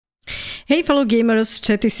Hey fellow gamers,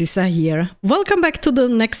 Chatty Sisa here. Welcome back to the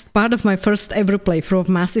next part of my first ever playthrough of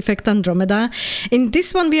Mass Effect Andromeda. In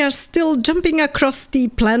this one we are still jumping across the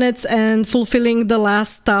planets and fulfilling the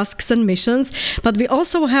last tasks and missions, but we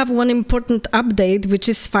also have one important update, which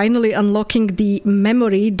is finally unlocking the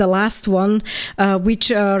memory, the last one,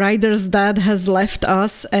 which Ryder's dad has left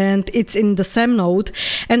us, and it's in the SAM node.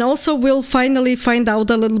 And also we'll finally find out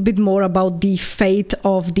a little bit more about the fate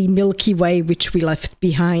of the Milky Way, which we left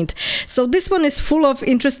behind. So this one is full of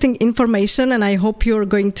interesting information and I hope you're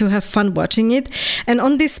going to have fun watching it. And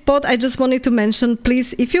on this spot, I just wanted to mention,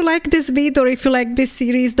 please, if you like this video or if you like this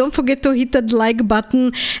series, don't forget to hit that like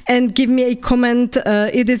button and give me a comment.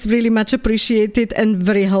 It is really much appreciated and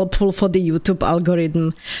very helpful for the YouTube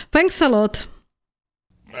algorithm. Thanks a lot.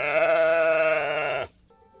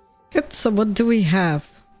 Good, so what do we have?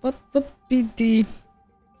 What would be the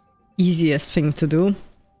easiest thing to do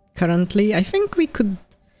currently? I think we could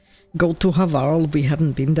go to Havarl. We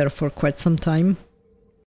haven't been there for quite some time.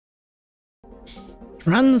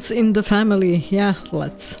 Runs in the family. Yeah,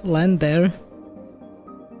 let's land there.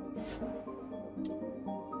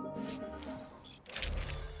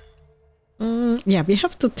 Yeah, we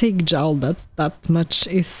have to take Jaal, that much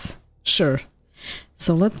is sure.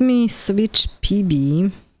 So let me switch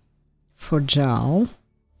PB for Jaal.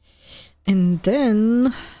 And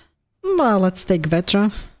then, well, let's take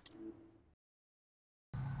Vetra.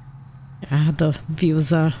 Yeah, the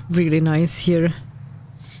views are really nice here.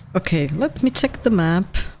 Okay, let me check the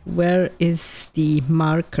map. Where is the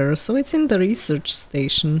marker? So it's in the research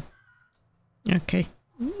station. Okay,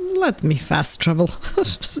 let me fast travel.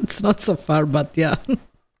 It's not so far, but yeah.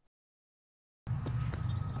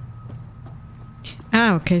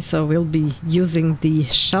 Ah, okay, so we'll be using the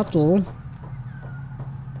shuttle.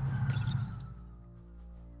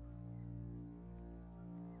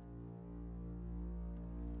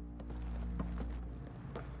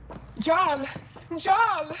 Jaal!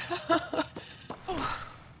 Jaal! Oh.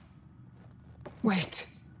 Wait.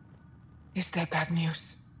 Is that bad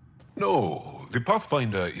news? No, the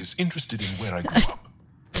Pathfinder is interested in where I grew up.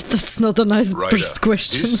 That's not a nice Ryder, first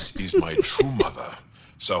question. This is my true mother,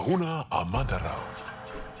 Sahuna Amadarav.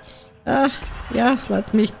 Yeah,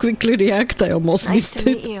 let me quickly react. I almost Nice missed to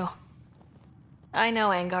it. meet you. I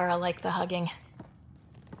know Angara liked the hugging.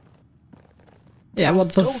 Yeah,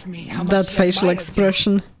 what was told me how much that he facial admires you.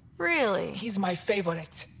 expression? Really? He's my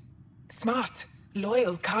favorite. Smart,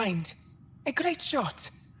 loyal, kind. A great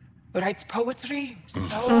shot. Writes poetry,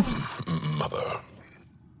 so... Mother.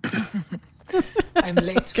 I'm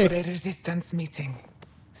late for a resistance meeting.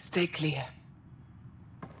 Stay clear.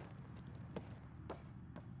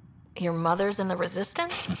 Your mother's in the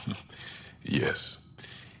Resistance? Yes.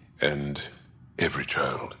 And every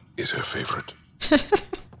child is her favorite.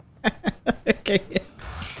 Okay.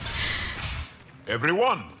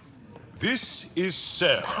 Everyone, this is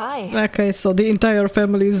Sarah. Hi. Okay, so the entire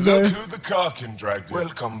family is there. Look who the Karkin dragged in.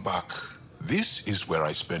 Welcome back. This is where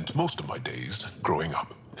I spent most of my days growing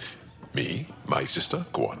up. Me, my sister,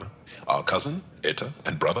 Cora, our cousin, Etta,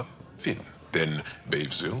 and brother, Finn. Then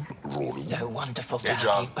Bavzil, Rolu. So wonderful to Hey, have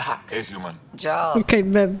Jaal. you back. Hey, human. Jaal. Okay,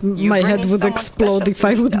 my bringing head would someone explode special if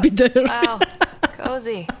I to would meet be us. there. Wow.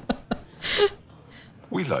 Cozy.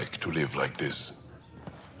 We like to live like this.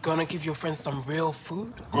 Gonna give your friends some real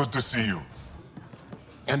food? Good to see you.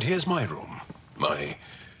 And here's my room. My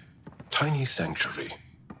tiny sanctuary.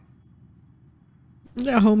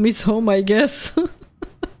 Yeah, home is home, I guess.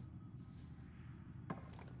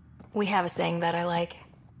 We have a saying that I like.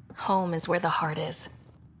 Home is where the heart is.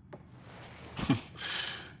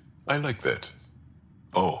 I like that.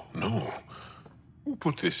 Oh, no. Who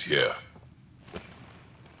put this here?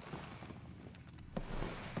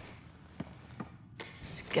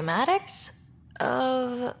 Schematics?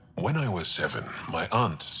 Of... When I was 7, my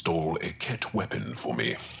aunt stole a Ket weapon for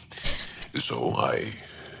me. So I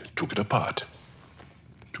took it apart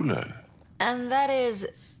to learn. And that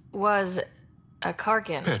was a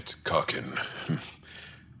Karkin. Pet Karkin.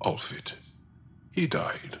 Alfit. He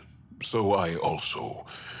died. So I also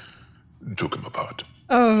took him apart.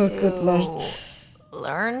 Oh, good lord.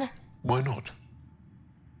 Learn? Why not?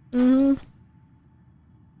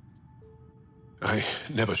 I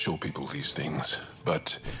never show people these things,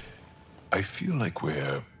 but I feel like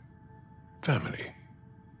we're family.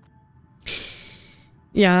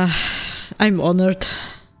 Yeah, I'm honored.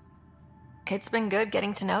 It's been good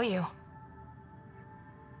getting to know you.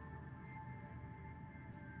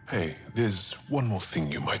 Hey, there's one more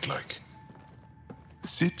thing you might like.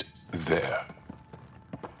 Sit there.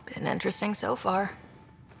 Been interesting so far.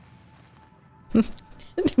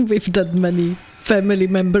 With that many family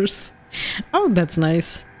members. Oh, that's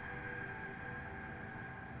nice.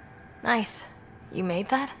 Nice. You made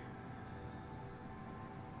that?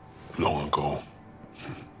 Long ago.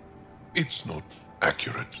 It's not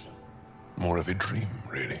accurate. More of a dream,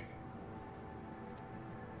 really.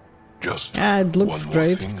 Just it looks one more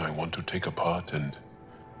great. thing I want to take apart and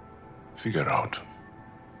figure out.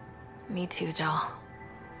 Me too, Jaal.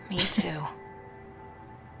 Me too.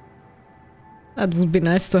 That would be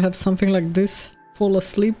nice to have something like this. Fall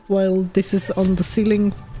asleep while this is on the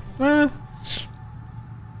ceiling.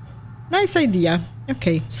 Nice idea.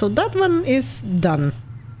 Okay, so that one is done.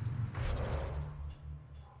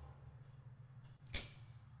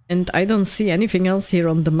 And I don't see anything else here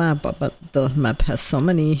on the map, but the map has so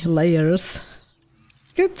many layers.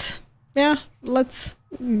 Good. Yeah, let's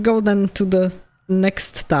go then to the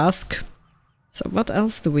next task. So what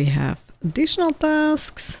else do we have? Additional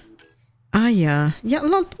tasks? Aya. Yeah,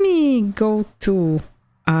 let me go to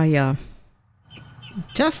Aya.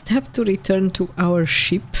 Just have to return to our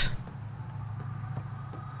ship.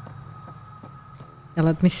 Yeah,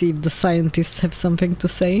 let me see if the scientists have something to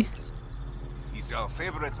say. He's our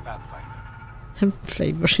favorite Pathfinder.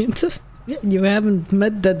 Favorite? You haven't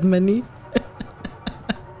met that many.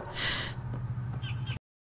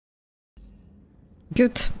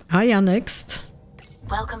 Good. Aya next.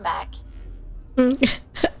 Welcome back.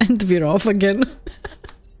 And we're off again.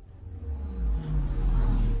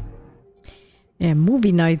 Yeah,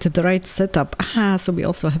 movie night, the right setup. Ah, so we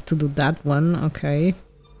also have to do that one. Okay.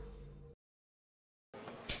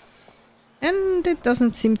 And it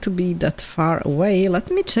doesn't seem to be that far away. Let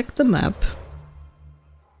me check the map.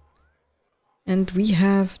 And we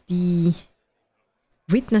have the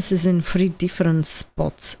witnesses in 3 different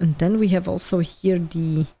spots. And then we have also here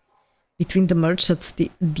the... between the merchants,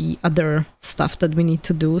 the other stuff that we need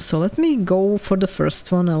to do. So let me go for the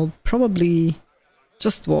first one. I'll probably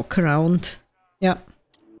just walk around. Yeah.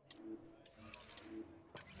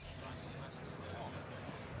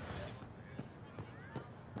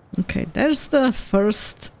 Okay, there's the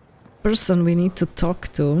first person we need to talk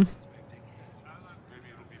to.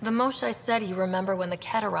 The Moshae said you remember when the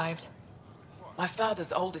Ket arrived. My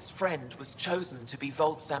father's oldest friend was chosen to be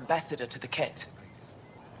Volt's ambassador to the Ket.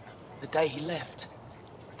 The day he left,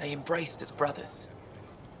 they embraced as brothers.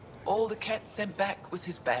 All the Ket sent back was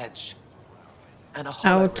his badge. And a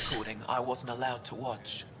hollow recording I wasn't allowed to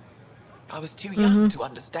watch. I was too young to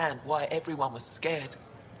understand why everyone was scared.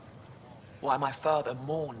 Why my father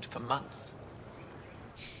mourned for months.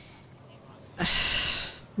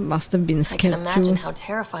 Must have been scared too. I can imagine how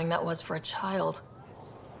terrifying that was for a child.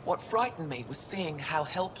 What frightened me was seeing how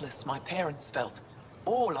helpless my parents felt.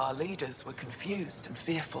 All our leaders were confused and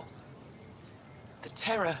fearful. The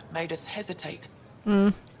terror made us hesitate.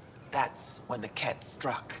 That's when the Ket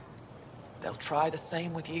struck. They'll try the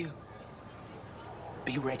same with you.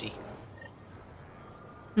 Be ready.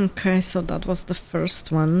 Okay, so that was the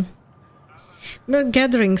first one. We're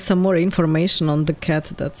gathering some more information on the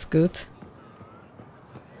Ket, that's good.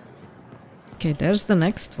 Okay, there's the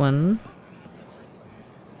next one.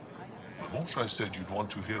 I said you'd want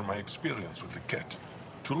to hear my experience with the Ket,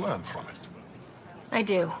 to learn from it. I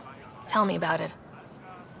do. Tell me about it.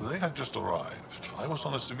 They had just arrived. I was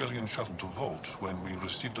on a civilian shuttle to Volt when we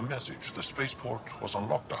received a message. The spaceport was on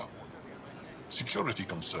lockdown. Security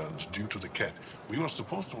concerns due to the Ket. We were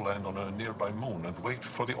supposed to land on a nearby moon and wait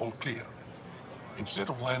for the all clear. Instead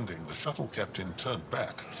of landing, the shuttle captain turned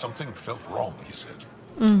back. Something felt wrong, he said.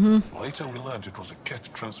 Later we learned it was a Ket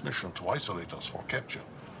transmission to isolate us for capture.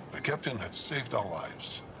 The captain had saved our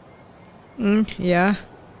lives. Yeah.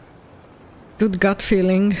 Good gut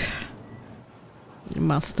feeling. You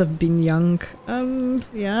must have been young.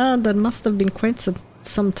 Yeah, that must have been quite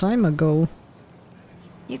some time ago.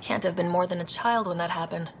 You can't have been more than a child when that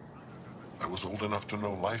happened. I was old enough to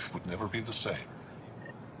know life would never be the same.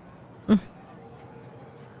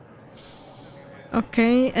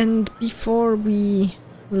 Okay, and before we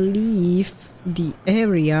leave the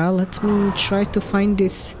area, let me try to find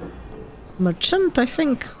this merchant, I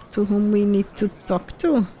think, to whom we need to talk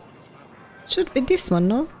to. Should be this one,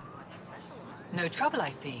 no? No trouble, I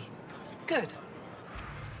see. Good.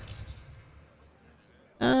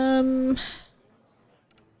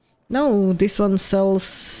 No, this one sells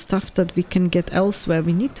stuff that we can get elsewhere.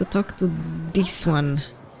 We need to talk to this one.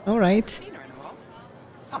 Alright. Seen her in a while.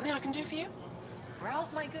 Something I can do for you?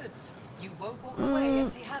 Browse my goods. You won't walk away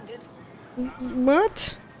empty-handed.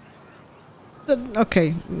 What?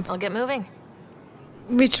 Okay. I'll get moving.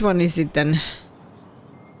 Which one is it then?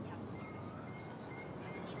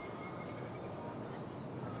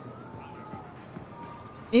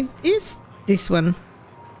 It is this one.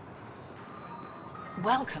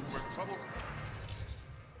 Welcome.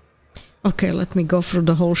 Okay, let me go through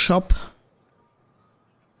the whole shop.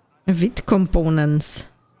 With components.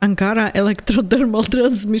 Angara electrodermal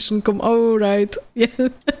transmission oh, right. Yeah.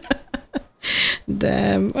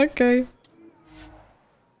 Damn, okay.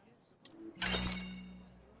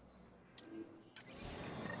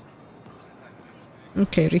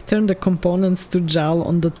 Okay, return the components to Jaal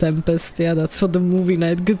on the Tempest. Yeah, that's for the movie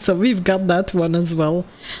night. Good, so we've got that one as well.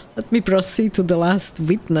 Let me proceed to the last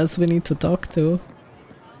witness we need to talk to.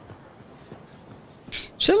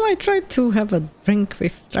 Shall I try to have a drink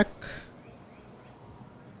with Truck?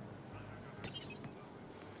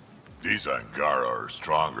 These Angara are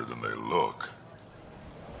stronger than they look.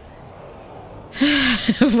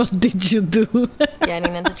 What did you do?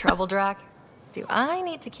 Getting into trouble, Drac? Do I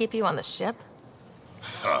need to keep you on the ship?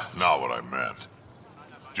 Not what I meant.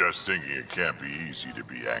 Just thinking it can't be easy to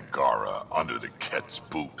be Angara under the Ket's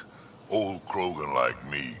boot. Old Krogan like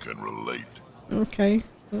me can relate. Okay.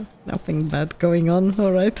 Nothing bad going on,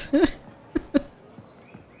 alright.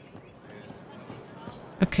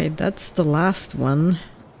 Okay, that's the last one.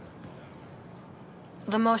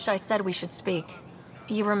 The Moshai said we should speak.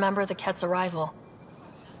 You remember the Ket's arrival?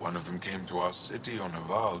 One of them came to our city on a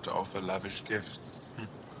vow to offer lavish gifts.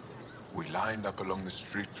 We lined up along the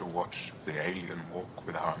street to watch the alien walk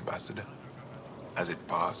with our ambassador. As it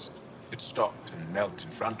passed, it stopped and knelt in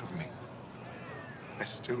front of me. I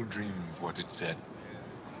still dream of what it said.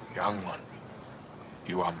 Young one,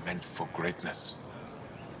 you are meant for greatness.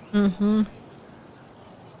 Mm-hmm.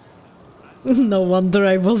 No wonder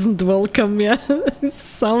I wasn't welcome, yeah. It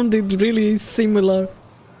sounded really similar.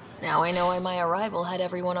 Now I know why my arrival had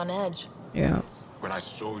everyone on edge. Yeah. When I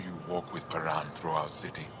saw you walk with Paran through our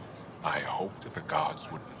city, I hoped the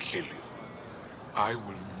guards would kill you. I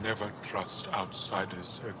will never trust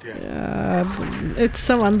outsiders again. Yeah, it's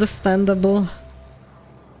so understandable.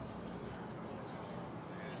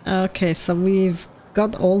 Okay, so we've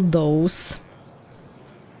got all those.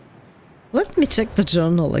 Let me check the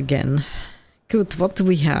journal again. Good, what do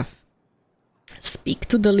we have? Speak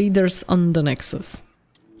to the leaders on the Nexus.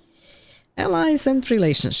 Allies and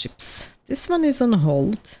relationships. This one is on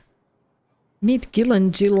hold. Meet Gil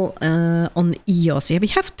and Jill on EOS. Yeah, we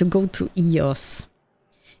have to go to EOS.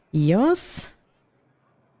 EOS.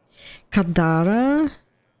 Kadara.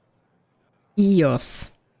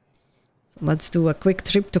 EOS. So let's do a quick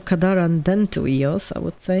trip to Kadara and then to EOS, I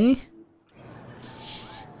would say.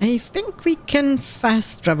 I think we can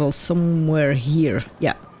fast travel somewhere here.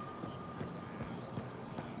 Yeah.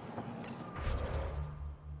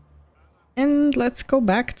 And let's go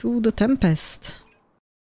back to the Tempest.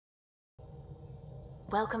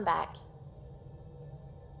 Welcome back.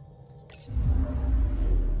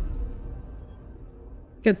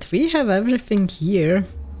 Good, we have everything here.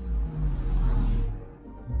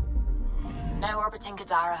 Now orbiting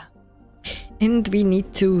Kadara. And we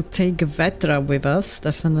need to take Vetra with us,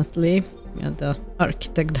 definitely. Yeah, the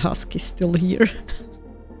architect husk is still here.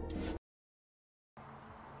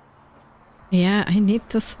 Yeah, I need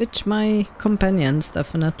to switch my companions,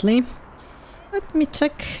 definitely. Let me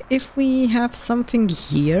check if we have something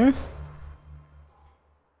here.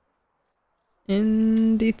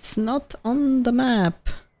 And it's not on the map.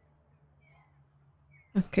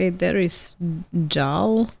 Okay, there is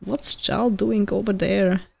Jaal. What's Jaal doing over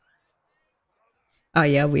there? Ah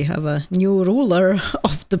yeah, we have a new ruler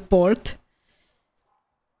of the port.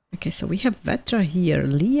 Okay, so we have Vetra here.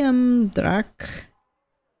 Liam, Drac,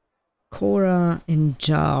 Cora and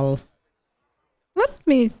Jaal. Let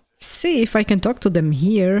me see if I can talk to them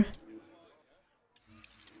here.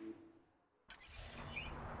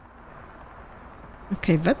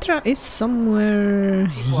 Okay, Vetra is somewhere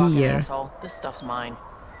here. Asshole. This stuff's mine.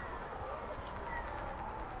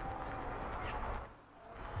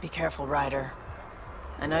 Be careful, Ryder.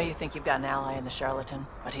 I know you think you've got an ally in the charlatan,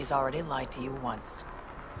 but he's already lied to you once.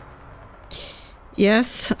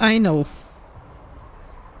 Yes, I know.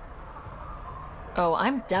 Oh,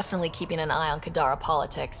 I'm definitely keeping an eye on Kadara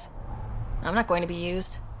politics. I'm not going to be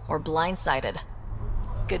used or blindsided.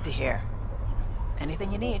 Good to hear.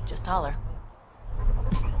 Anything you need, just holler.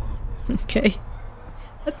 Okay.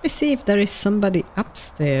 Let me see if there is somebody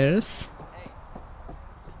upstairs.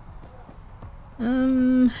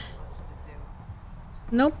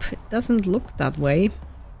 Nope, it doesn't look that way.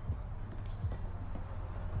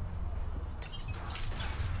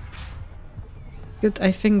 Good,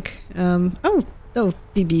 I think... oh,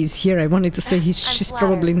 BB is here. I wanted to say she's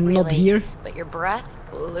probably not here. But your breath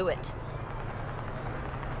blew it.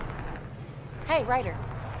 Hey, Ryder.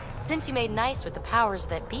 Since you made nice with the powers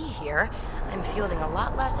that be here, I'm fielding a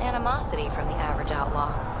lot less animosity from the average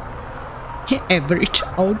outlaw. Average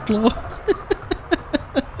outlaw.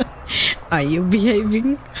 are you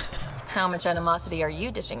behaving? How much animosity are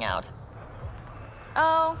you dishing out?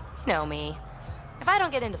 Oh, you know me. If I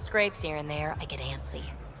don't get into scrapes here and there, I get antsy.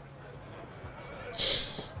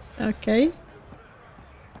 Okay.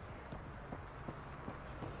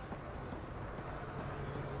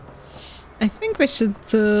 I think we should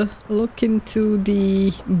look into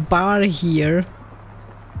the bar here.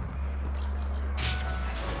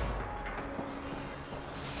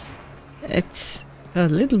 It's a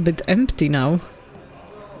little bit empty now.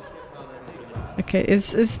 Okay,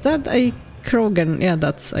 is that a Krogan? Yeah,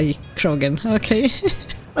 that's a Krogan. Okay,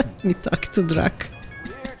 let me talk to Drak.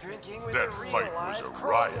 That fight was a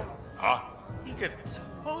riot, huh? He could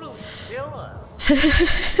totally kill us.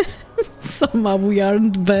 Somehow we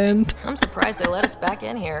aren't banned. I'm surprised they let us back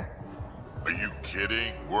in here. Are you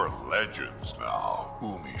kidding? We're legends now.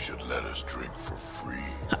 Umi should let us drink for free.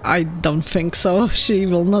 I don't think so. She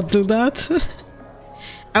will not do that.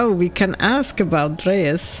 Oh, we can ask about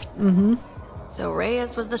Reyes. So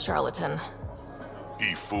Reyes was the charlatan.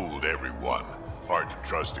 He fooled everyone. Hard to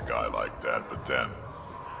trust a guy like that, but then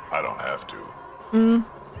I don't have to.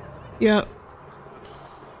 Yeah.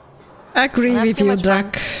 Agree Not with too you, much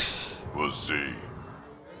fun. Drak. We'll see.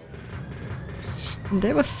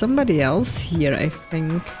 There was somebody else here, I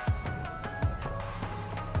think.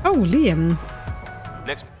 Oh, Liam.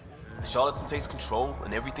 Next, the charlatan takes control,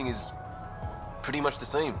 and everything is pretty much the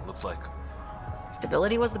same, looks like.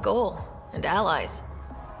 Stability was the goal, and allies.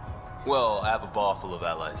 Well, I have a bar full of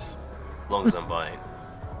allies, as long as I'm buying.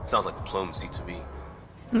 Sounds like diplomacy to me.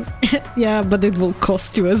 Yeah, but it will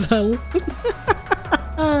cost you as hell.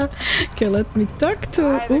 Okay, let me talk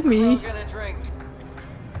to Umi.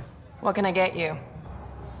 What can I get you?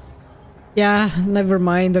 Yeah, never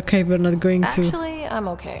mind. Okay, we're not going to Actually, I'm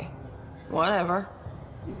okay. Whatever.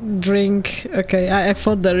 drink. Okay, I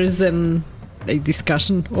thought there is a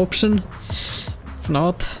discussion option. It's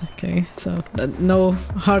not. Okay, so no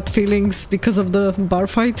hard feelings because of the bar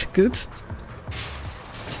fight. Good.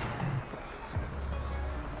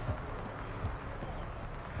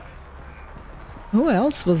 Who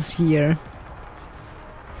else was here?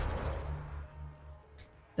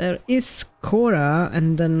 There is Cora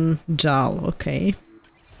and then Jaal, okay.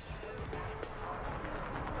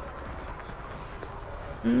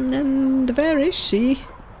 And where is she?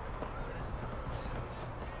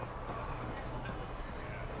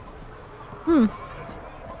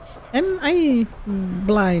 Am I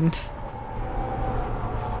blind?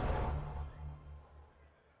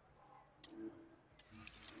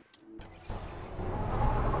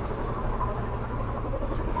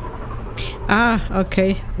 Ah,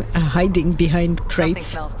 okay. Hiding behind Something crates.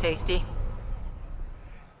 smells tasty.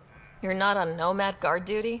 You're not on nomad guard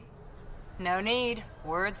duty? No need.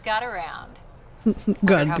 Words got around.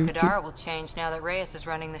 Guard How duty. Kadara will change now that Reyes is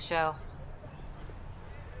running the show.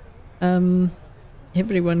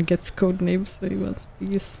 Everyone gets code names, so he wants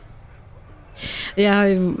peace. Yeah,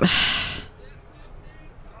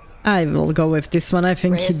 I will go with this one. I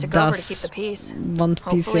think Reyes he took over to keep does the peace. want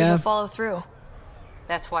peace, Hopefully yeah. he'll follow through.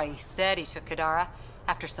 That's why he said he took Kadara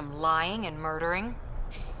after some lying and murdering.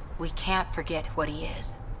 We can't forget what he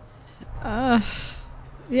is.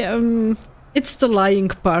 Yeah, it's the lying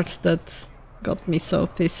part that got me so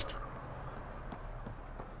pissed.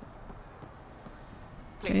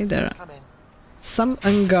 Okay, there are Come in. some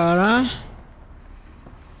Angara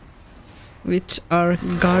which are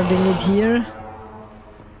guarding it here.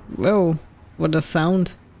 Whoa, what a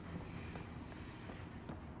sound.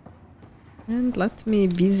 And let me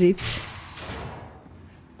visit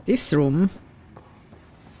this room.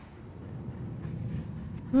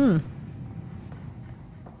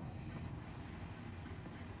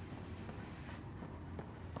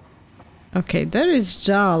 Okay, there is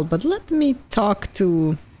Jaal, but let me talk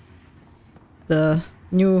to the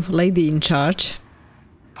new lady in charge.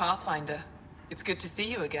 Pathfinder, it's good to see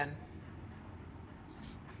you again.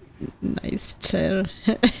 Nice chair.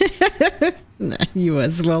 Nah, you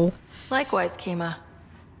as well. Likewise, Kima.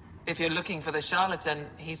 If you're looking for the charlatan,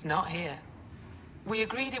 he's not here. We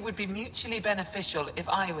agreed it would be mutually beneficial if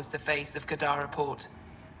I was the face of Kadara Port.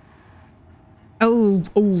 Oh,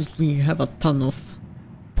 we have a ton of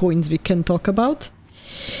points we can talk about.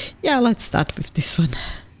 Yeah, let's start with this one.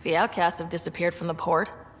 The outcasts have disappeared from the port.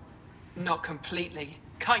 Not completely.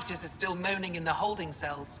 Kiters are still moaning in the holding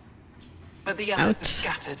cells. But the others Ouch. are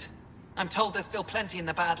scattered. I'm told there's still plenty in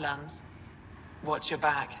the Badlands. Watch your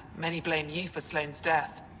back. Many blame you for Sloane's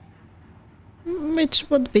death. Which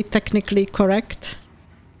would be technically correct.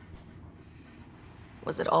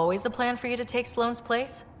 Was it always the plan for you to take Sloane's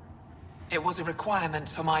place? It was a requirement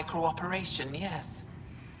for my cooperation, yes.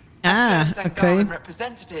 As okay. Angaran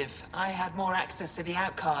representative, I had more access to the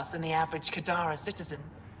outcasts than the average Kadara citizen.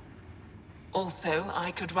 Also,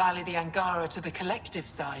 I could rally the Angara to the collective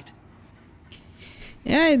side.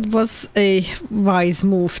 Yeah, it was a wise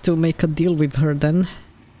move to make a deal with her then.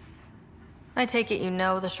 I take it you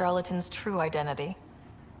know the charlatan's true identity.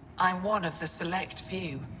 I'm one of the select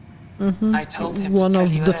few. Mm-hmm. I told him One to tell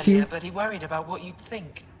of you the earlier, few. but he worried about what you'd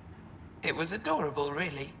think. It was adorable,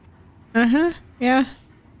 really. Uh-huh, yeah.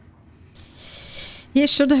 He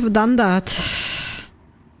should have done that.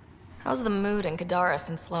 How's the mood in Kadara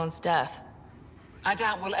since Sloane's death? I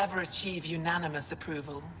doubt we'll ever achieve unanimous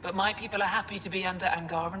approval, but my people are happy to be under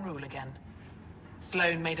Angaran rule again.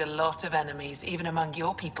 Sloane made a lot of enemies, even among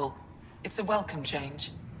your people. It's a welcome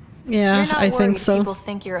change. Yeah, You're not I worried think so. people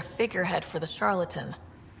think you're a figurehead for the charlatan.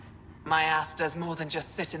 My ass does more than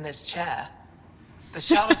just sit in this chair. The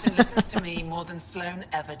charlatan listens to me more than Sloane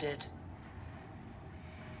ever did.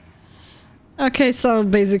 Okay, so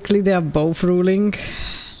basically they are both ruling.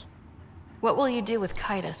 What will you do with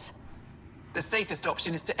Kytus? The safest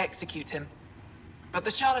option is to execute him. But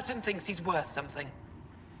the charlatan thinks he's worth something.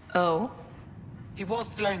 Oh? He was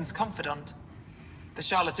Sloane's confidant. The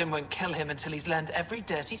charlatan won't kill him until he's learned every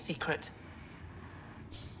dirty secret.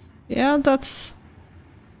 Yeah, that's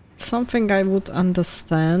something I would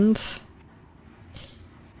understand.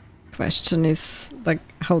 Question is, like,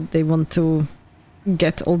 how they want to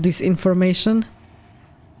get all this information.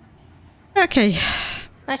 Okay.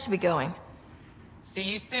 I should be going. See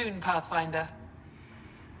you soon, Pathfinder.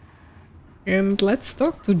 And let's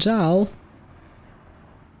talk to Jaal.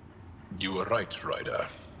 You were right, Ryder.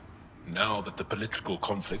 Now that the political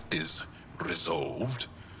conflict is resolved,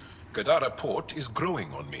 Kadara Port is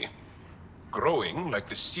growing on me. Growing like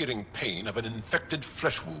the searing pain of an infected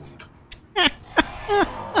flesh wound.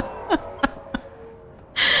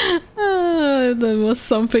 That was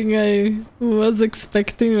something I was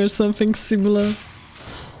expecting, or something similar.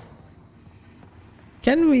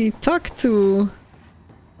 Can we talk to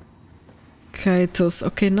Kytus?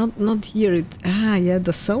 Okay, not here. Yeah,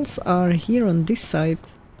 the cells are here on this side.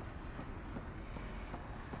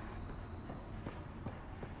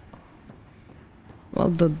 Well,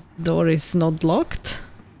 the door is not locked.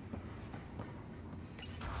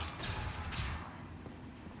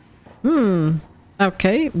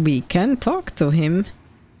 Okay, we can talk to him.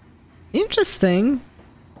 Interesting.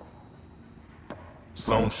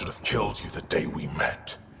 Sloane should have killed you the day we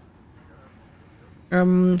met.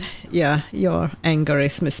 Yeah, your anger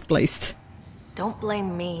is misplaced. Don't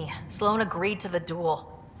blame me. Sloane agreed to the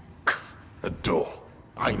duel. The duel.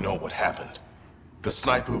 I know what happened. The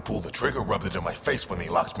sniper who pulled the trigger rubbed it in my face when they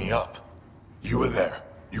locked me up. You were there.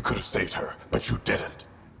 You could have saved her, but you didn't.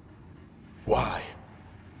 Why?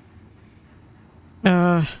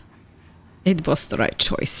 It was the right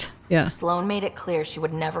choice. Yeah. Sloane made it clear she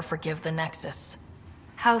would never forgive the Nexus.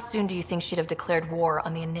 How soon do you think she'd have declared war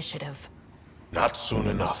on the Initiative? Not soon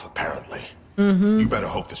enough, apparently. You better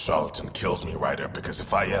hope the charlatan kills me, Ryder, because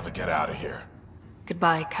if I ever get out of here...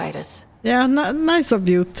 Goodbye, Kytus. Yeah, nice of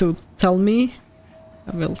you to tell me.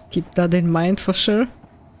 I will keep that in mind for sure.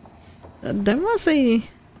 There was a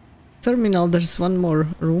terminal. There's one more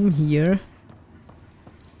room here.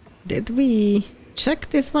 Did we check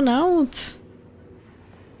this one out?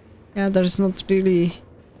 Yeah, there's not really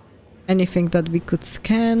anything that we could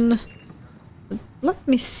scan. But let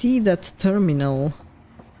me see that terminal.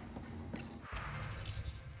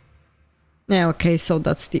 Yeah, okay, so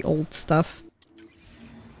that's the old stuff.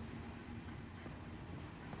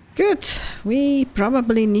 Good. We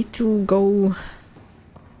probably need to go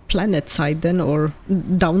Planetside then, or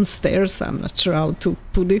downstairs. I'm not sure how to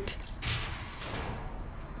put it.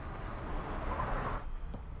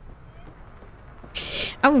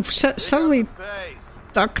 Oh, shall we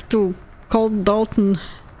talk to Cold Dalton?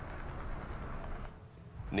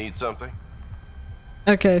 Need something?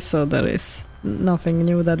 Okay, so there is nothing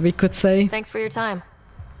new that we could say. Thanks for your time.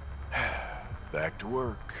 Back to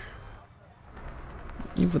work.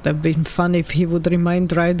 It would have been fun if he would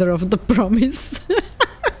remind Ryder of the promise.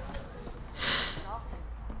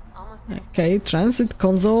 Okay, transit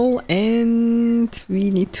console, and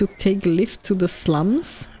we need to take lift to the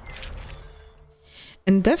slums.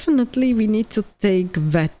 And definitely we need to take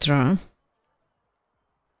Vetra.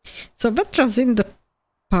 So Vetra's in the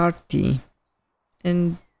party.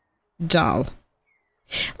 And Jaal.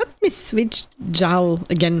 Let me switch Jaal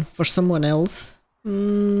again for someone else.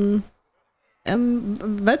 Vetra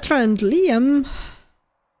and Liam.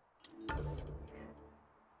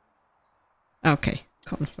 Okay,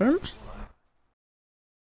 confirm.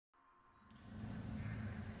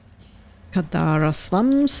 Kadara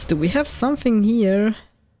slums. Do we have something here?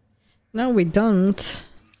 No, we don't.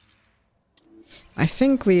 I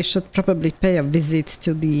think we should probably pay a visit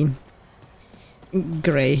to the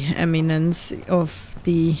Grey Eminence of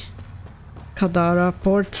the Kadara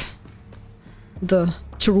port. The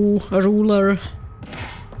true ruler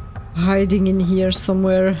hiding in here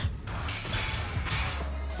somewhere.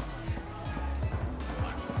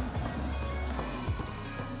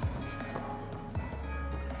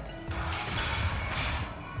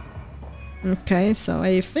 Okay, so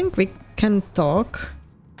I think we can talk.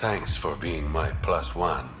 Thanks for being my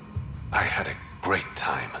 +1. I had a great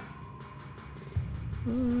time.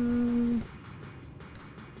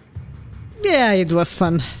 Yeah, it was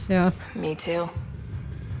fun. Yeah. Me too.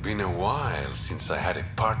 Been a while since I had a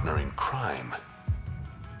partner in crime.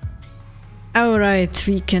 Alright,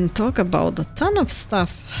 we can talk about a ton of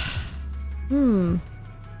stuff.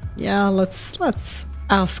 Yeah, let's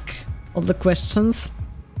ask all the questions.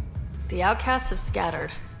 The outcasts have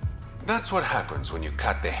scattered. That's what happens when you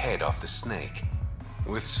cut the head off the snake.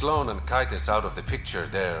 With Sloan and Kaitis out of the picture,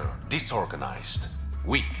 they're disorganized,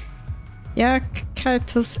 weak. Yeah,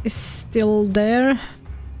 Kaitis is still there.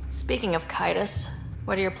 Speaking of Kaitis,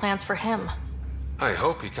 what are your plans for him? I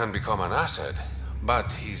hope he can become an asset,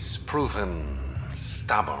 but he's proven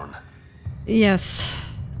stubborn. Yes.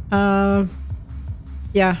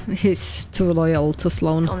 Yeah, he's too loyal to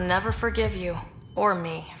Sloan. He'll never forgive you, or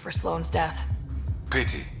me, for Sloan's death.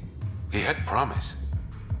 Pity. He had promise.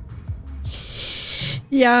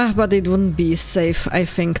 Yeah, but it wouldn't be safe, I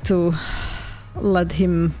think, to let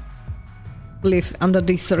him live under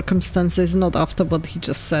these circumstances, not after what he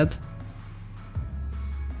just said.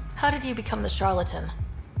 How did you become the charlatan?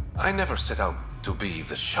 I never set out to be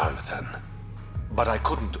the charlatan, but I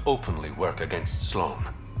couldn't openly work against Sloan.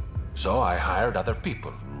 So I hired other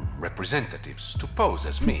people, representatives, to pose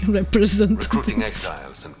as me. Representatives. Recruiting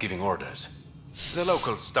exiles and giving orders. The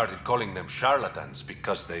locals started calling them charlatans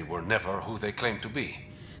because they were never who they claimed to be.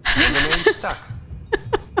 And the name stuck.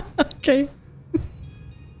 Okay.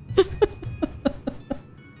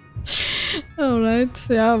 Alright,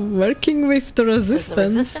 yeah, working with the resistance.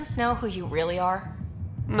 Does the resistance know who you really are?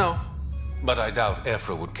 No, but I doubt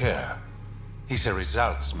Efra would care. He's a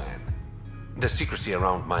results man. The secrecy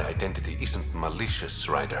around my identity isn't malicious,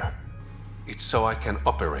 Ryder. It's so I can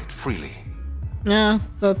operate freely. Yeah,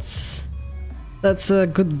 that's a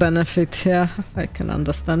good benefit, yeah, I can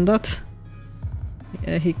understand that.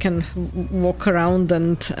 Yeah, he can walk around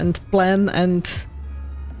and plan and,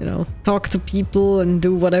 you know, talk to people and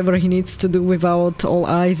do whatever he needs to do without all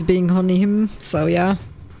eyes being on him, so yeah.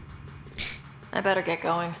 I better get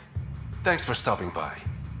going. Thanks for stopping by.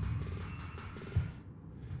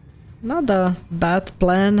 Not a bad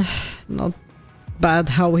plan, not bad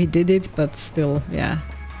how he did it, but still, yeah.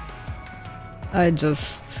 I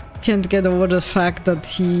just can't get over the fact that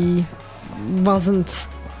he wasn't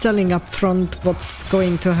telling up front what's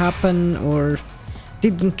going to happen or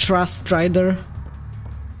didn't trust Ryder.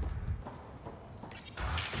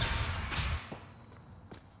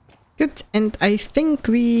 Good, and I think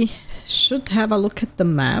we should have a look at the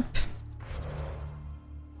map.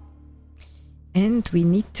 And we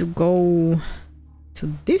need to go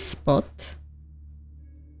to this spot.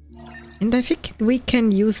 And I think we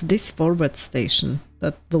can use this forward station.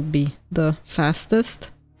 That will be the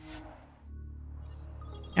fastest.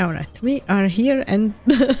 Alright, we are here and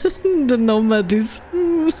the Nomad is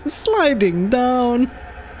sliding down.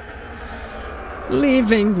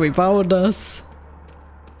 Leaving without us.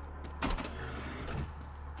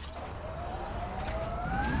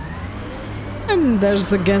 And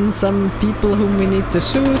there's again some people whom we need to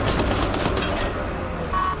shoot.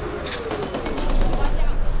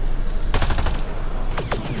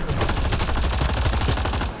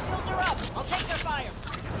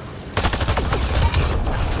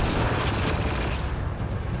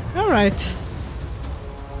 Alright.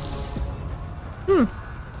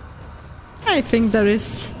 I think there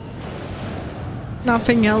is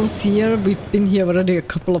nothing else here. We've been here already a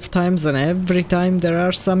couple of times and every time there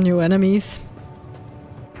are some new enemies.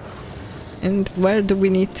 And where do we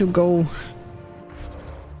need to go?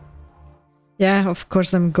 Yeah, of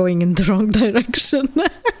course I'm going in the wrong direction.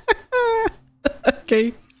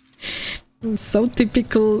 Okay. So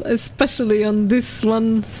typical, especially on this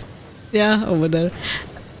one. Yeah, over there.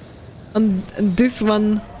 On this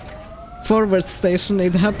one forward station,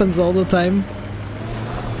 it happens all the time.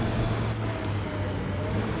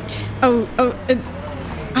 Oh,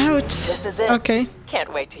 ouch. This is it. Okay.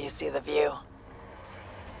 Can't wait till you see the view.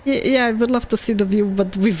 Yeah, I would love to see the view,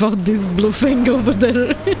 but without this blue thing over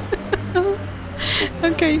there.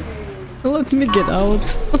 Okay, let me get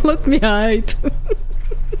out. Let me hide.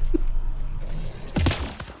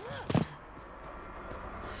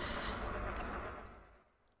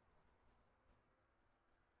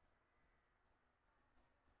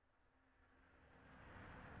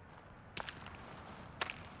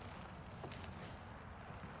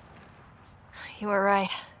 You were right.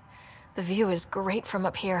 The view is great from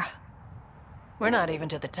up here. We're not even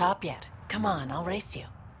to the top yet. Come on, I'll race you.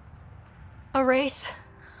 A race?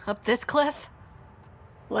 Up this cliff?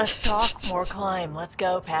 Less talk, more climb. Let's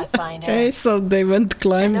go, Pathfinder. Okay, so they went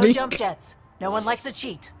climbing. And no jump jets. No one likes a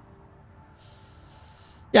cheat.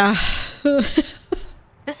 Yeah.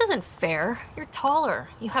 This isn't fair. You're taller.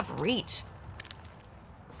 You have reach.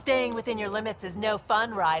 Staying within your limits is no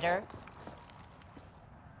fun, Ryder.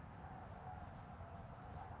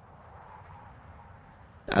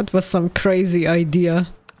 That was some crazy idea.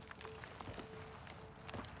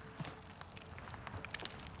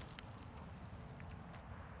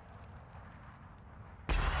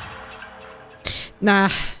 Nah.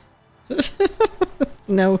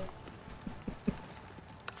 No.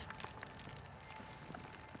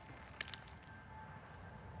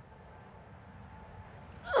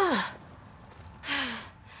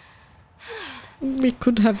 We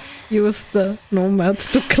could have used the nomad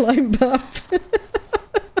to climb up.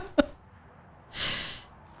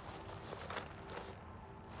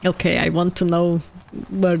 Okay, I want to know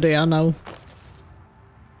where they are now.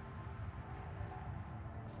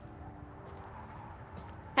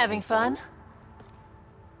 Having fun?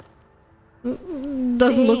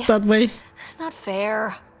 Doesn't look that way. Not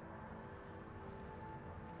fair.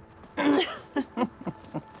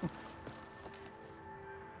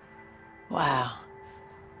 Wow.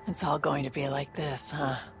 It's all going to be like this,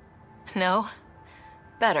 huh? No.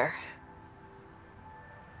 Better.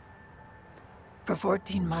 For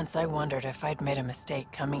 14 months, I wondered if I'd made a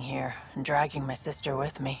mistake coming here and dragging my sister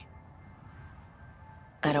with me.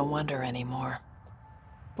 I don't wonder anymore.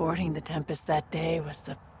 Boarding the Tempest that day was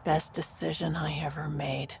the best decision I ever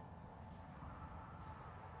made.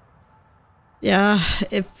 Yeah,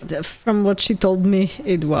 from what she told me,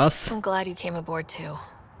 it was. I'm glad you came aboard too.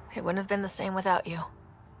 It wouldn't have been the same without you.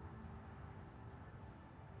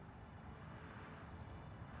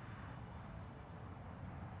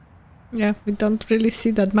 Yeah, we don't really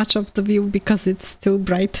see that much of the view because it's too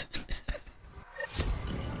bright.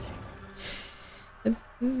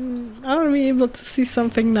 Are we able to see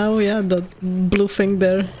something now? Yeah, that blue thing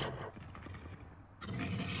there.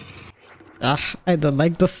 Ah, I don't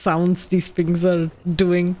like the sounds these things are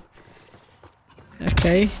doing.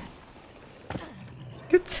 Okay.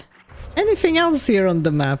 Good. Anything else here on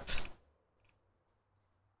the map?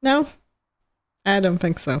 No? I don't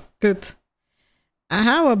think so. Good.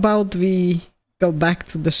 How about we go back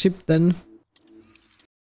to the ship then?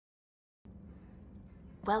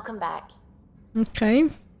 Welcome back. Okay.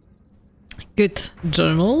 Good.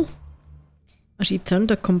 Journal. Return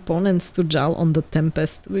the components to Jaal on the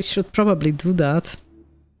Tempest. We should probably do that.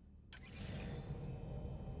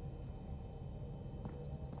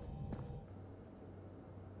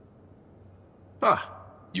 Ah,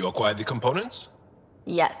 you acquired the components?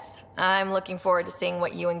 Yes. I'm looking forward to seeing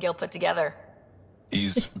what you and Gil put together.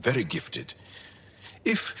 He's very gifted.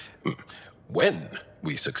 When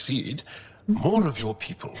we succeed, more of your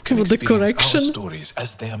people can experience our stories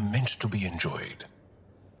as they are meant to be enjoyed.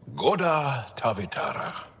 Goda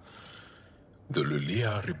Tavitara, the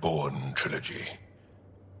Lulia Reborn trilogy.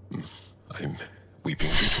 I'm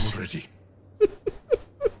weeping a bit already.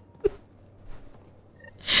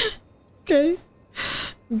 Okay,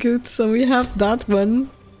 good. So we have that one.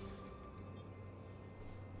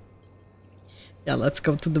 Yeah, let's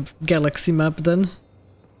go to the galaxy map then.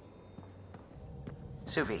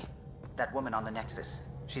 Suvi, that woman on the Nexus,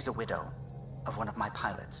 she's a widow of one of my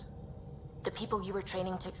pilots. The people you were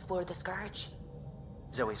training to explore the Scourge?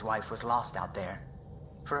 Zoe's wife was lost out there.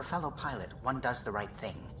 For a fellow pilot, one does the right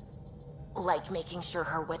thing. Like making sure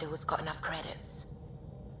her widow's got enough credits.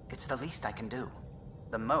 It's the least I can do.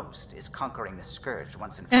 The most is conquering the Scourge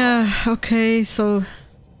once and for all. Okay, so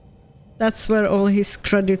that's where all his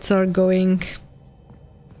credits are going.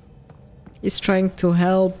 He's trying to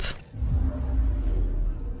help.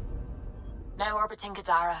 Now orbiting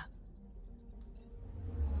Kadara.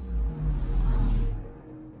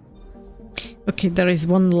 Okay, there is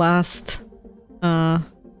one last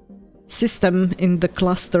system in the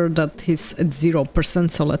cluster that is at 0%,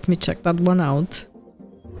 so let me check that one out.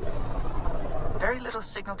 Very little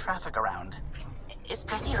signal traffic around. It's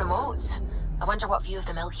pretty remote. I wonder what view of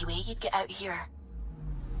the Milky Way you'd get out here.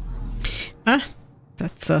 Ah,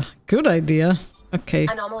 that's a good idea. Okay.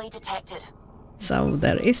 Anomaly detected. So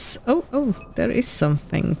there is... Oh, there is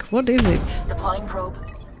something. What is it? Deploying probe.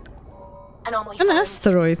 Anomaly An found.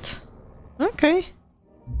 asteroid. Okay.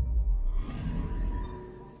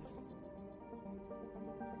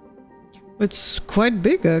 It's quite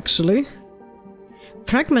big, actually.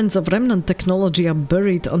 Fragments of remnant technology are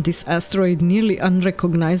buried on this asteroid, nearly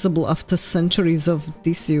unrecognizable after centuries of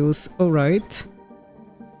disuse. Alright.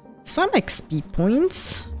 Some XP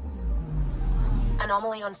points.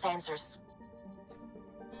 Anomaly on sensors.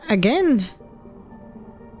 Again?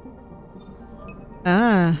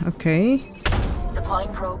 Ah, okay.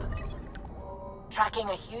 Deploying probe. Tracking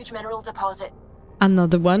a huge mineral deposit.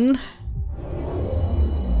 Another one.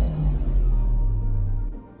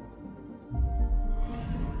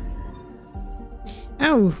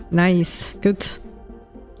 Oh, nice. Good.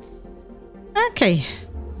 Okay.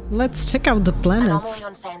 Let's check out the planets.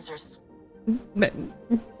 Anomaly on sensors.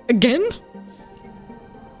 Again?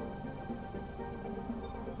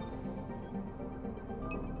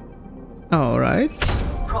 Alright.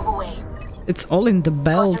 Probe away. It's all in the Got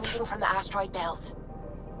belt. everything from the asteroid belt.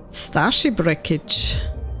 Starship wreckage.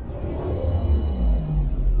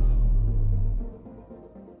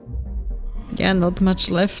 Yeah, not much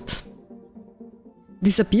left.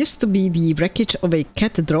 This appears to be the wreckage of a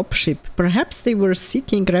cat dropship. Perhaps they were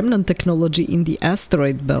seeking remnant technology in the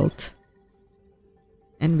asteroid belt.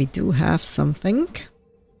 And we do have something.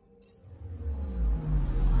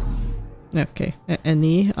 Okay,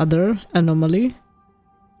 any other anomaly?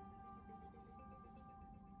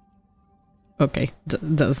 Okay,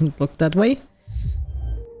 doesn't look that way.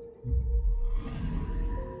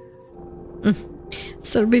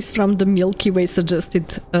 Surveys from the Milky Way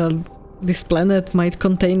suggested this planet might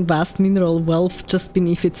contain vast mineral wealth just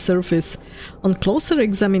beneath its surface. On closer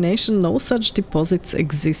examination, no such deposits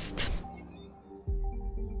exist.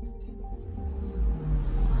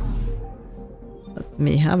 Let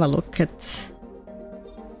me have a look at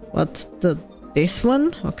what this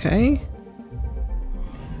one, okay.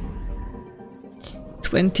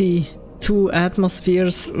 22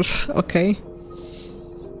 atmospheres, okay.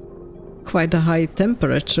 Quite a high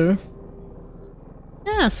temperature.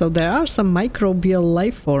 Yeah, so there are some microbial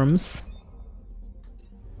life forms.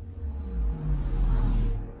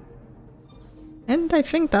 And I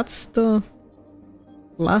think that's the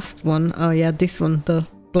last one. Oh yeah, this one, the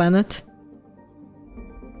planet.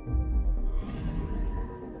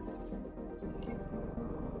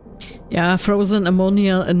 Yeah, frozen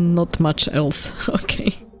ammonia and not much else.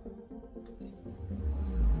 Okay.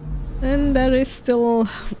 And there is still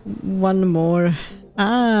one more.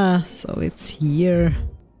 Ah, so it's here.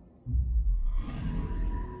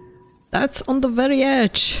 That's on the very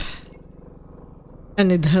edge.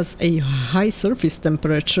 And it has a high surface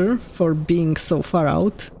temperature for being so far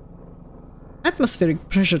out. Atmospheric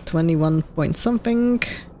pressure 21 point something.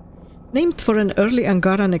 Named for an early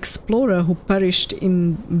Angaran explorer who perished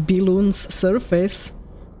in Bilun's surface,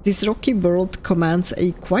 this rocky world commands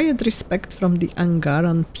a quiet respect from the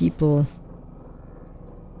Angaran people.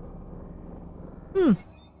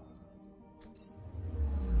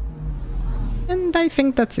 And I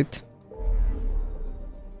think that's it.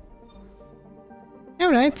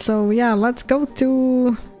 Alright, so yeah, let's go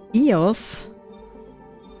to Eos.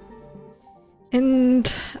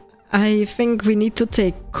 And I think we need to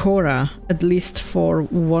take Cora, at least for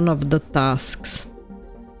one of the tasks.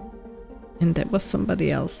 And there was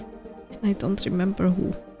somebody else. And I don't remember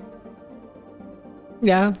who.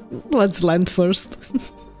 Yeah, let's land first.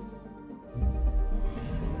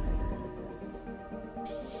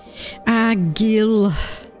 Ah, Gil.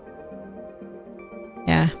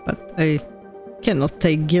 Yeah, but I cannot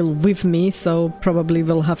take Gil with me, so probably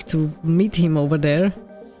we'll have to meet him over there.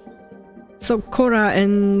 So Cora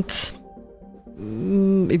and...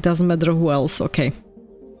 it doesn't matter who else, okay.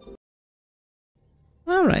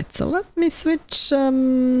 Alright, so let me switch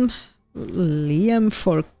Liam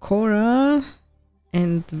for Cora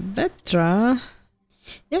and Vetra.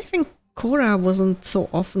 Yeah, I think Cora wasn't so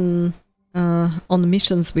often on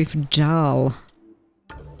missions with Jaal.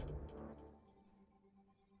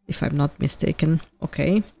 If I'm not mistaken.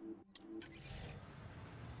 Okay.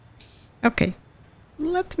 Okay.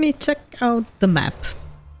 Let me check out the map.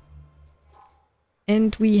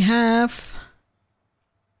 And we have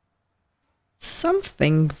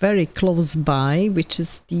something very close by, which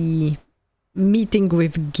is the meeting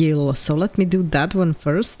with Gil. So let me do that one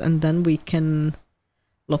first, and then we can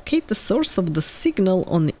locate the source of the signal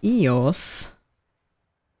on Eos.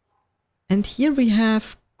 And here we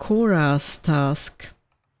have Cora's task.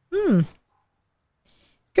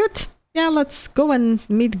 Good. Yeah, let's go and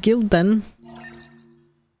meet Gil then.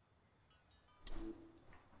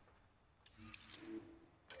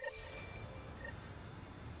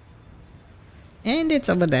 And it's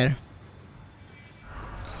over there.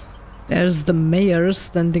 There's the mayor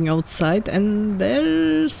standing outside, and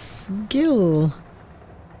there's Gil.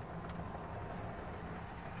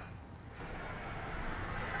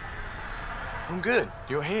 I'm good.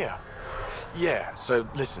 You're here. Yeah, so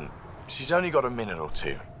listen, she's only got a minute or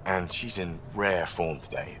two, and she's in rare form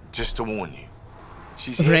today, just to warn you.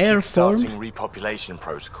 She's here starting repopulation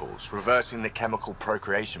protocols, reversing the chemical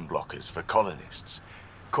procreation blockers for colonists.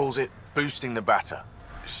 Calls it boosting the batter.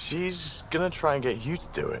 She's gonna try and get you to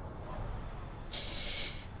do it.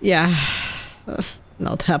 Yeah,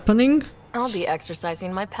 not happening. I'll be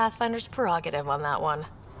exercising my Pathfinder's prerogative on that one.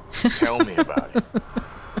 Tell me about it.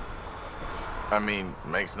 I mean,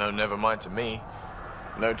 makes no never mind to me.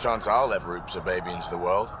 No chance I'll ever oops a baby into the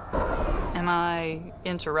world. Am I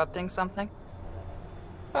interrupting something?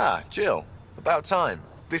 Ah, Jill. About time.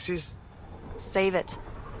 This is... Save it.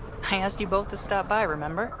 I asked you both to stop by,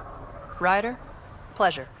 remember? Ryder,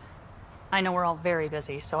 pleasure. I know we're all very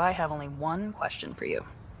busy, so I have only one question for you.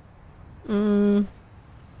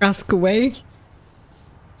 Ask away.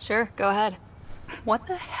 Sure, go ahead. What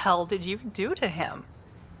the hell did you do to him?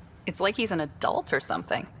 It's like he's an adult or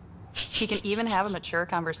something. He can even have a mature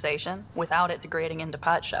conversation without it degrading into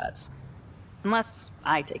pot shots. Unless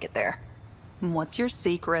I take it there. What's your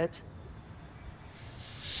secret?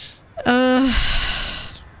 It's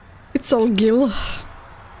all Gil.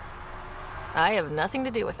 I have nothing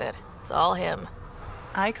to do with it. It's all him.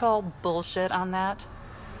 I call bullshit on that.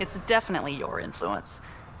 It's definitely your influence.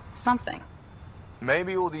 Something.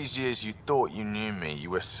 Maybe all these years you thought you knew me,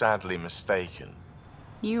 you were sadly mistaken.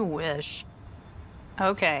 You wish.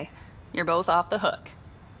 Okay, you're both off the hook.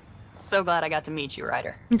 So glad I got to meet you,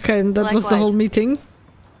 Ryder. Okay, and that was the whole meeting.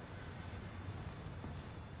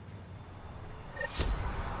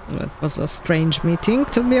 That was a strange meeting,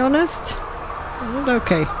 to be honest. And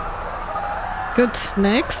okay. Good,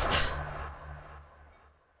 next.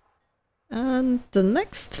 And the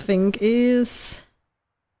next thing is...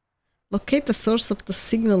 locate the source of the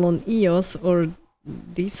signal on EOS, or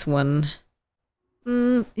this one.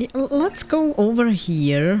 Let's go over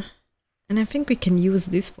here. And I think we can use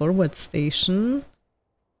this forward station.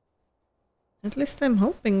 At least I'm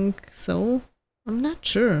hoping so. I'm not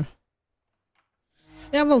sure.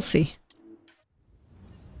 Yeah, we'll see.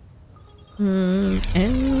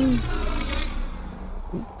 And...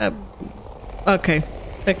 okay.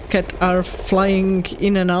 The cat are flying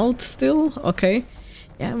in and out still. Okay.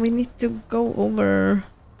 Yeah, we need to go over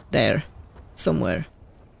there. Somewhere.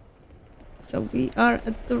 So we are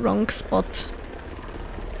at the wrong spot.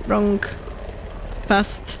 Wrong.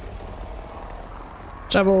 Fast.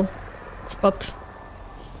 Travel. Spot.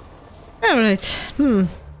 Alright.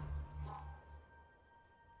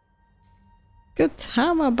 Good.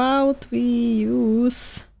 How about we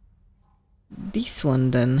use this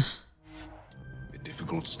one then? A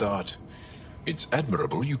difficult start. It's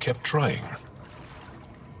admirable you kept trying.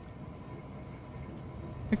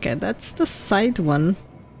 Okay, that's the side one.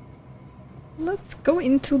 Let's go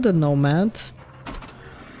into the Nomad.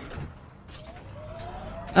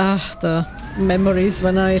 Ah, the memories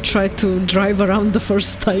when I tried to drive around the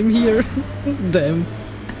first time here. Damn.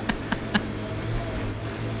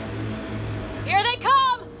 Here they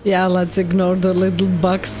come! Yeah, let's ignore the little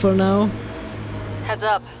bugs for now. Heads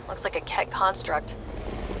up, looks like a Ket construct.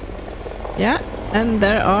 Yeah, and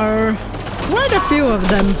there are quite a few of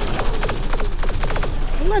them.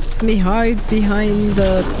 Let me hide behind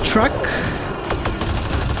the truck.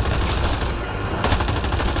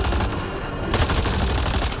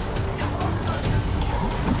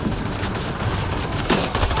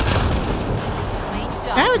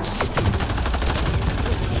 Ouch!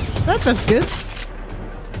 That was good.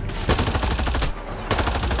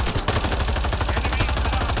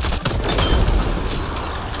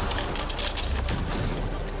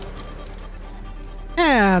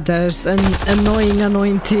 Yeah, there's an annoying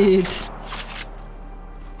anointed.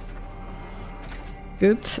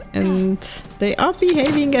 Good, and they are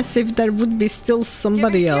behaving as if there would be still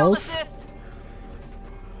somebody else.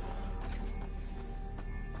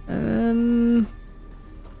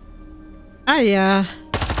 Ah, yeah.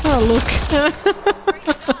 Oh,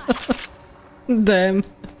 look. Damn.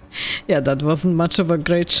 Yeah, that wasn't much of a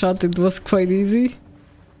great shot. It was quite easy.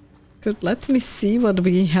 Good, let me see what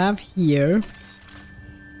we have here.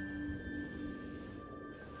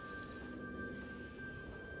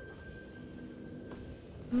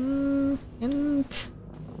 And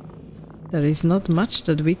there is not much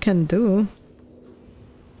that we can do.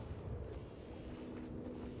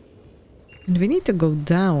 And we need to go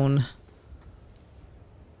down.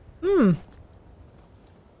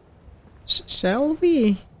 Shall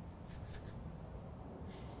we?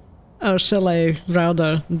 Or shall I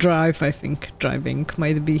rather drive? I think driving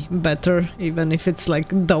might be better, even if it's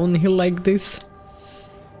like downhill like this.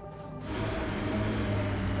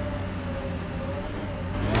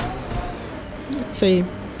 say,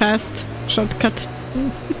 fast shortcut.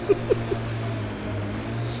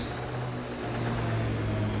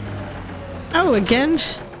 Oh, again?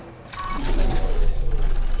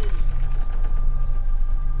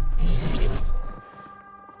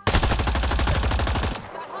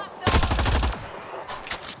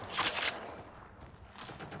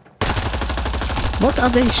 What are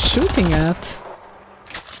they shooting at?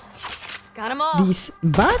 Got 'em all. These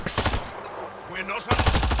bugs?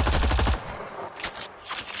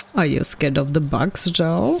 Are you scared of the bugs,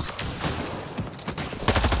 Jaal?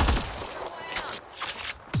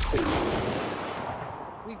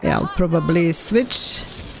 Yeah, I'll probably switch.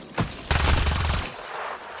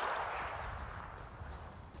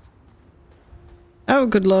 Oh,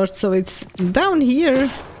 good lord, so it's down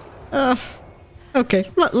here.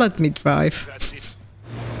 Okay, let me drive.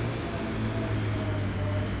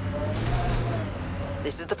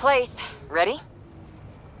 This is the place. Ready?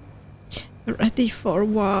 Ready for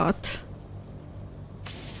what?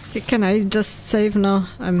 Can I just save now?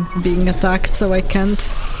 I'm being attacked, so I can't.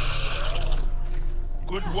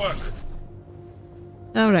 Good work.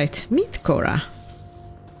 Alright, meet Cora.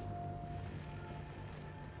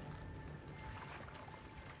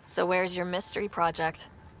 So where's your mystery project?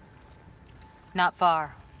 Not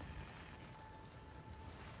far.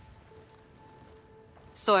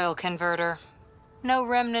 Soil converter. No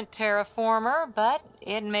remnant terraformer, but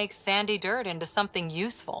it makes sandy dirt into something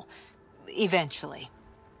useful. Eventually.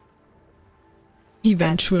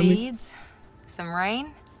 Eventually. Got seeds, some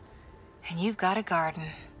rain, and you've got a garden.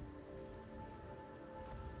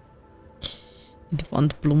 It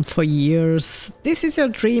won't bloom for years. This is your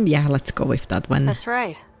dream? Yeah, let's go with that one. That's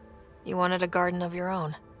right. You wanted a garden of your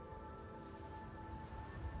own.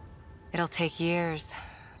 It'll take years.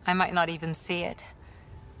 I might not even see it.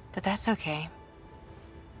 But that's okay.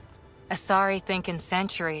 Asari think in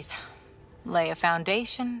centuries. Lay a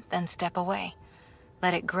foundation, then step away.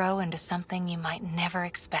 Let it grow into something you might never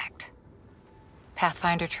expect.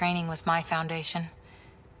 Pathfinder training was my foundation.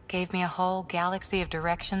 Gave me a whole galaxy of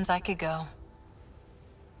directions I could go.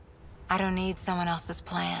 I don't need someone else's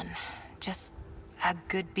plan. Just a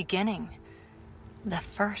good beginning. The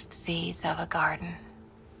first seeds of a garden.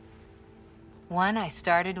 One I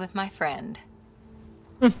started with my friend.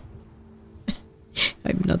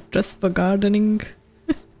 I'm not dressed for gardening.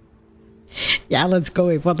 Yeah, let's go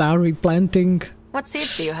with what are we planting? What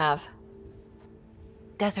seeds do you have?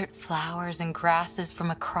 Desert flowers and grasses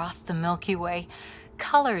from across the Milky Way.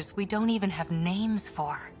 Colors we don't even have names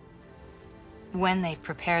for. When they've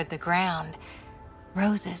prepared the ground,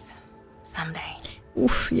 roses someday.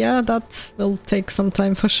 Oof, yeah, that will take some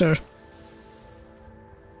time for sure.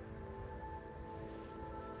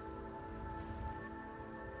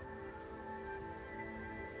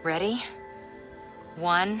 Ready?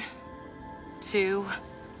 1, 2.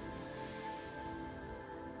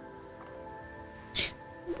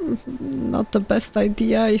 Not the best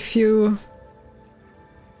idea if you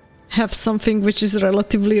have something which is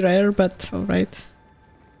relatively rare, but alright.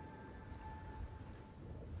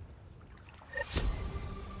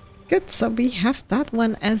 Good, so we have that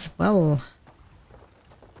one as well.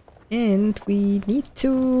 And we need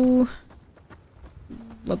to...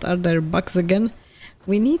 What are their bugs again?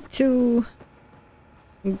 We need to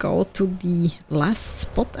go to the last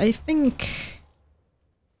spot, I think.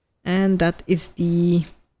 And that is the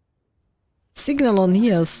signal on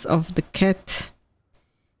ears of the cat.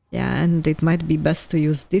 Yeah, and it might be best to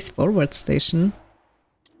use this forward station.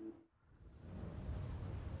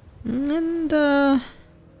 And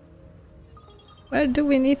where do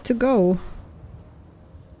we need to go?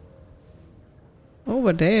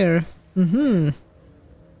 Over there.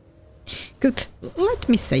 Good, let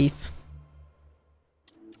me save.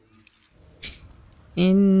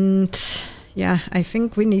 And yeah, I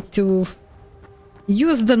think we need to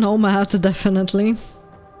use the nomad, definitely.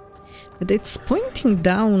 But it's pointing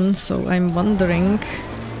down, so I'm wondering...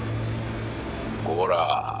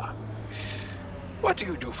 Cora, what do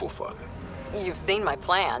you do for fun? You've seen my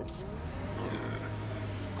plans.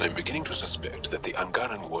 I'm beginning to suspect that the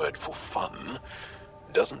Angaran word for fun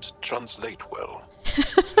doesn't translate well.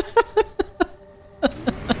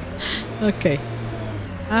 Okay.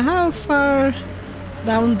 How far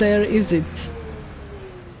down there is it?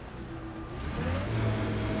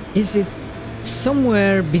 Is it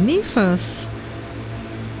somewhere beneath us?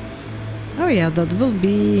 Oh yeah, that will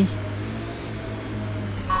be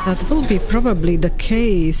probably the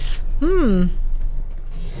case.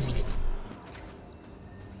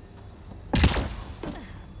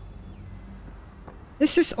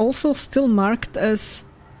 This is also still marked as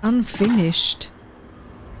unfinished.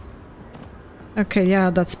 Okay, yeah,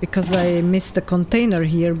 that's because I missed the container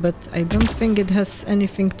here, but I don't think it has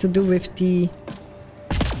anything to do with the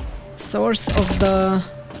source of the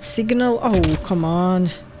signal. Oh, come on.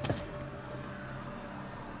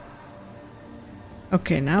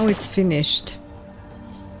 Okay, now it's finished.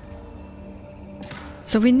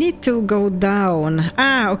 So we need to go down.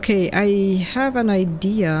 Ah, okay, I have an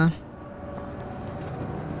idea.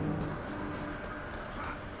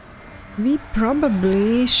 We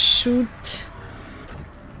probably should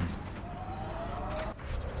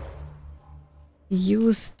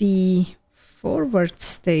use the forward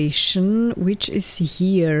station, which is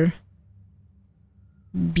here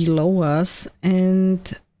below us,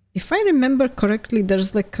 and if I remember correctly,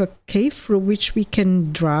 there's like a cave through which we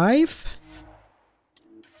can drive.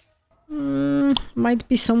 Might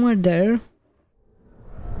be somewhere there.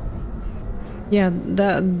 Yeah,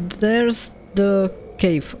 there's the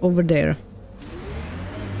cave over there.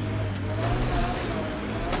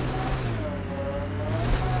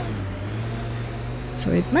 So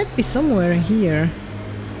it might be somewhere here.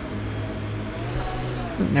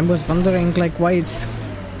 I was wondering like why it's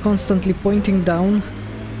constantly pointing down.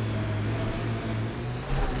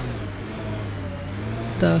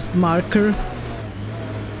 The marker.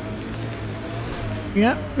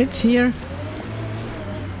 Yeah, it's here.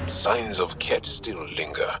 Signs of Ket still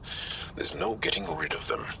linger. There's no getting rid of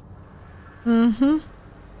them. Mm-hmm.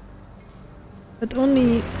 But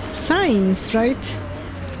only signs, right?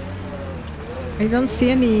 I don't see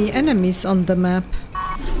any enemies on the map.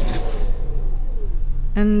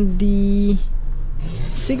 And the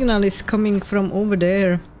signal is coming from over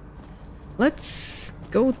there. Let's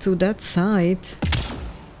go to that side.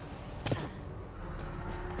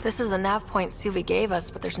 This is the nav point Suvi gave us,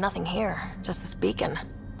 but there's nothing here. Just this beacon.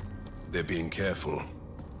 They're being careful.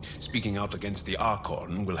 Speaking out against the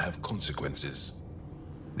Archon will have consequences.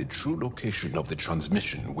 The true location of the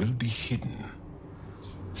transmission will be hidden.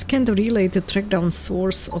 Scan the relay to track down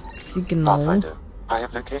source of signal. Pathfinder, I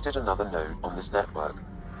have located another node on this network.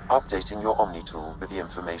 Updating your Omni tool with the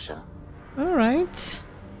information. Alright.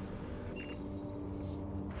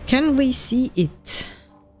 Can we see it?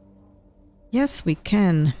 Yes, we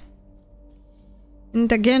can.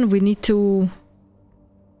 And again, we need to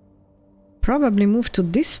probably move to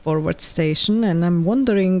this forward station, and I'm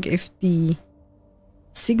wondering if the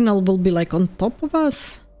signal will be like on top of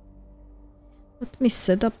us. Let me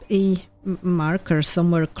set up a marker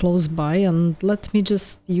somewhere close by and let me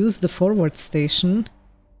just use the forward station.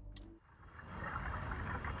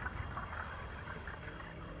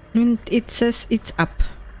 And it says it's up.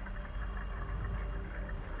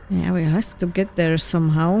 Yeah, we have to get there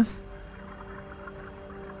somehow.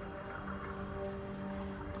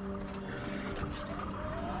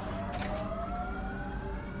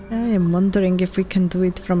 I am wondering if we can do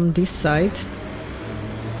it from this side.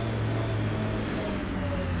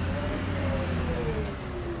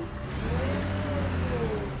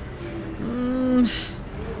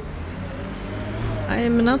 I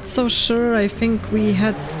am not so sure. I think we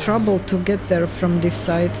had trouble to get there from this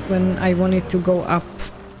side when I wanted to go up.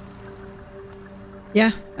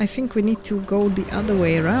 Yeah, I think we need to go the other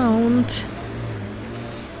way around.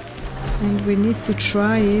 And we need to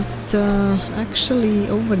try it actually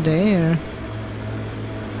over there.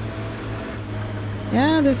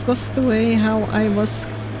 Yeah, this was the way how I was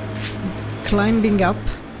climbing up.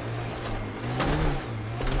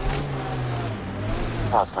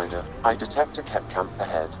 Pathfinder, I detect a Ket camp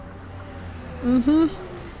ahead. Mm-hmm.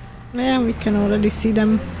 Yeah, we can already see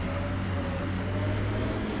them.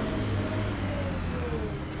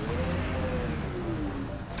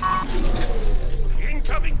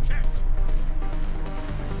 Incoming Ket!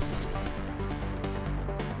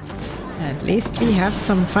 At least we have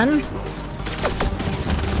some fun.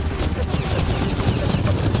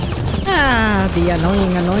 Ah, the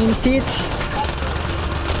annoying anointed.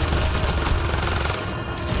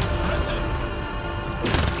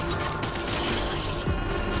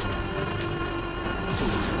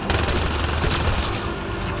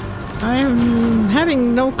 I'm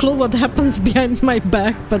having no clue what happens behind my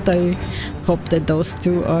back, but I hope that those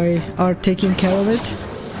two are taking care of it.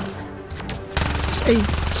 A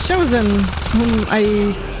chosen whom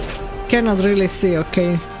I cannot really see,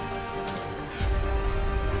 okay.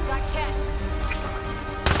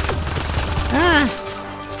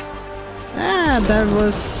 There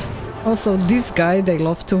was also this guy, they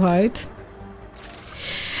love to hide.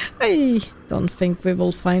 I don't think we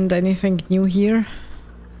will find anything new here.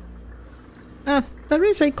 Ah, there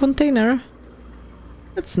is a container.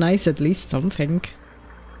 That's nice, at least something.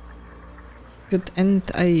 Good, and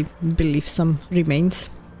I believe some remains.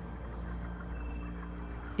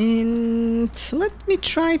 And let me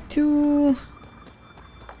try to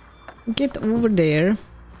get over there.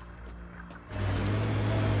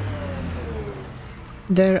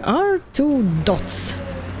 There are 2 dots.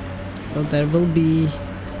 So there will be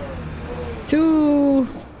 2...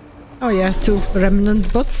 Oh yeah, 2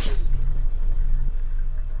 remnant bots.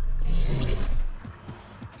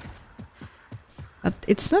 But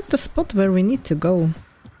it's not the spot where we need to go.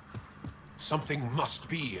 Something must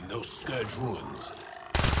be in those Scourge ruins.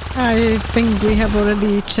 I think we have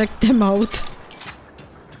already checked them out.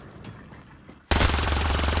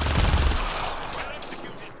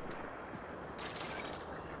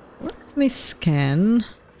 Let me scan.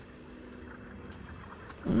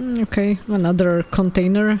 Okay, another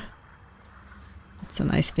container. It's a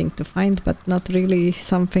nice thing to find, but not really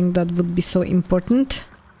something that would be so important.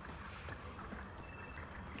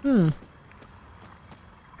 Where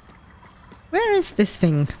is this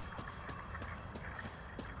thing?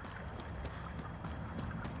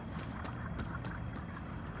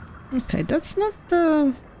 Okay, that's not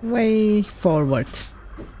the way forward.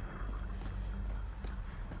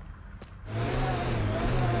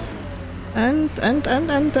 And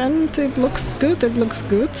it looks good, it looks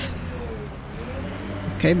good.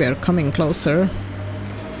 Okay, they're coming closer.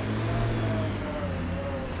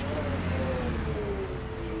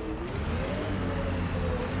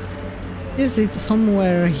 Is it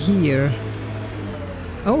somewhere here?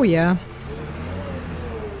 Oh yeah.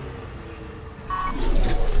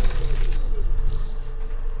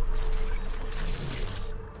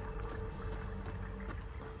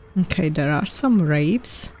 Okay, there are some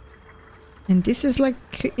raves. And this is like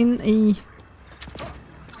in a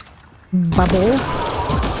bubble.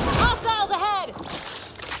 Hostiles ahead!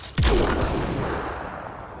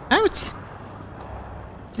 Ouch!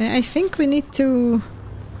 I think we need to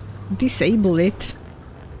disable it.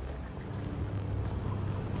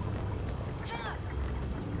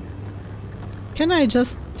 Can I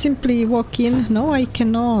just simply walk in? No, I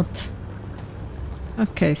cannot.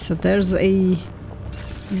 Okay, so there's a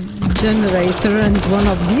generator and one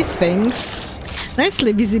of these things.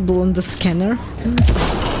 Nicely visible on the scanner.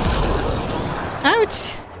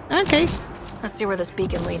 Ouch! Okay. Let's see where this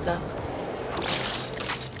beacon leads us.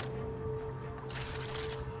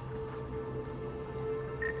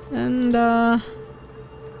 And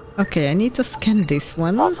okay, I need to scan this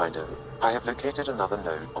one. Pathfinder, I have located another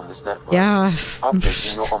node on this network. Yeah.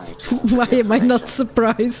 Updating your Omni tool. Why am I not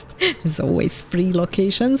surprised? There's always 3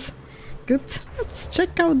 locations. Good. Let's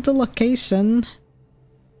check out the location.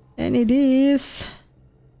 And it is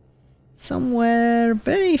somewhere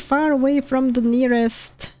very far away from the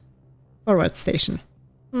nearest forward station.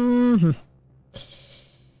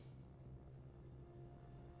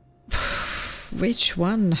 Which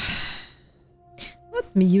one?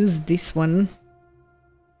 Let me use this one.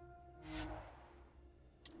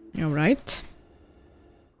 Alright.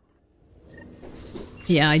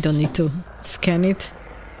 Yeah, I don't need to scan it.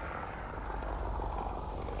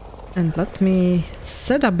 And let me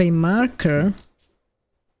set up a marker.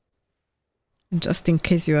 Just in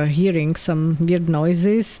case you are hearing some weird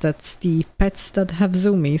noises, that's the pets that have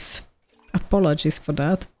zoomies. Apologies for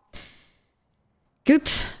that. Good.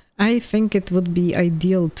 I think it would be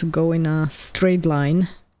ideal to go in a straight line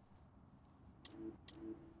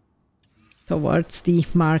towards the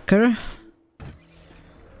marker.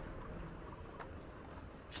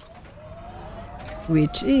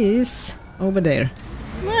 Which is over there.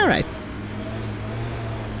 Alright.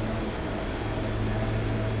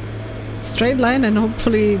 Straight line and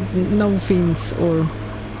hopefully no fiends or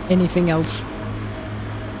anything else.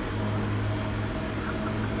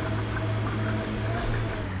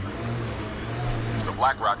 The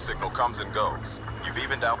Black Rock signal comes and goes. You've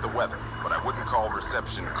evened out the weather, but I wouldn't call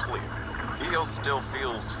reception clear. EO still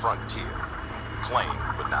feels frontier. Plain,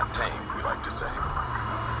 but not tame, we like to say.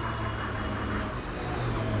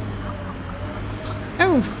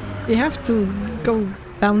 Oh, we have to go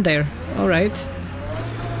down there. Alright.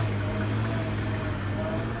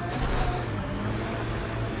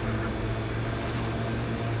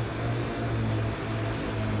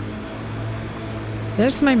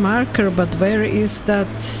 There's my marker, but where is that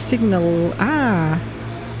signal? Ah!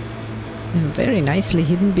 Very nicely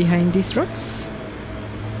hidden behind these rocks.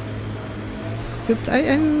 Good,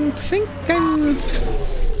 I think I'm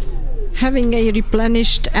having a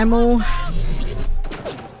replenished ammo,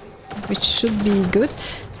 which should be good.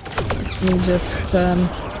 Let me just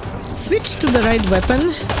switch to the right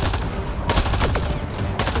weapon.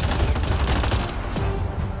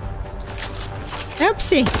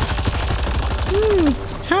 Oopsie!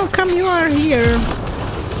 How come you are here?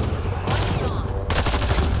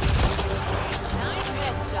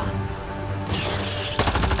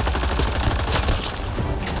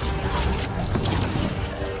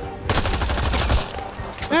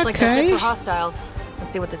 like that's it for hostiles.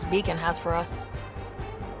 Let's see what this beacon has for us.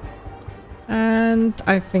 And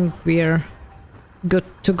I think we're good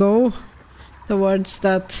to go towards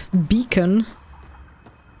that beacon.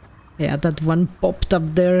 Yeah, that one popped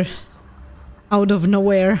up there out of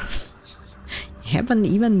nowhere. Haven't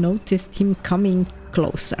even noticed him coming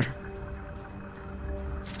closer.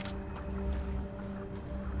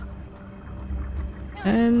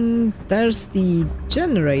 And there's the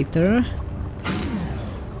generator.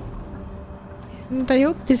 And I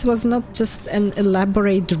hope this was not just an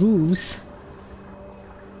elaborate ruse.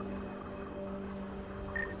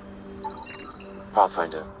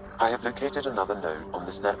 Pathfinder, I have located another node on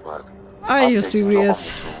this network. Are you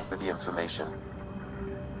serious? With the information.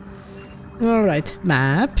 Alright,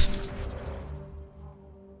 map.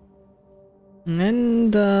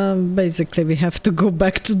 And basically we have to go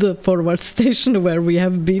back to the forward station where we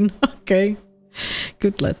have been. Okay.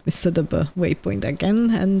 Good, let me set up a waypoint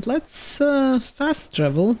again and let's fast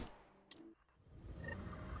travel.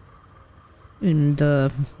 And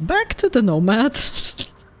back to the Nomad.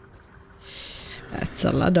 That's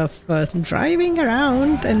a lot of driving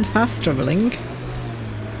around and fast traveling.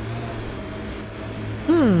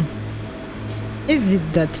 Is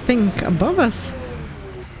it that thing above us?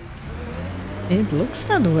 It looks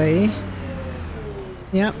that way.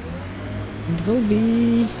 Yeah. It will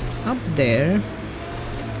be up there.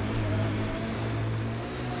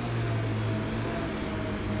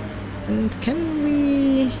 And can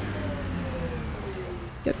we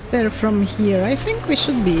get there from here? I think we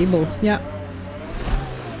should be able, yeah.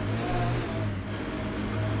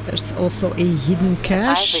 There's also a hidden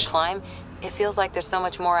cache. As we climb, it feels like there's so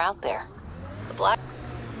much more out there.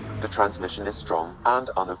 The transmission is strong and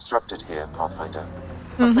unobstructed here, Pathfinder.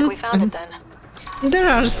 Looks like we found it then. There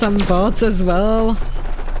are some bots as well.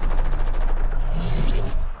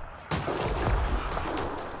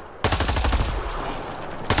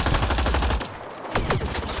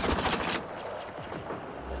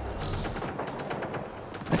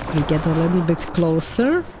 Let me get a little bit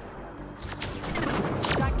closer.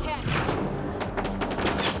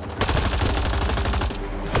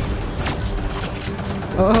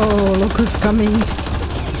 Oh, look who's coming.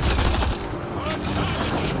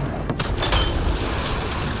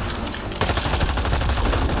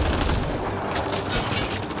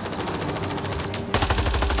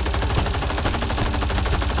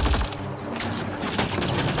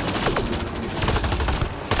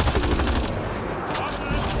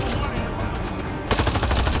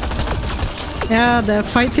 Yeah, they're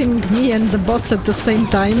fighting me and the bots at the same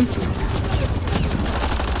time.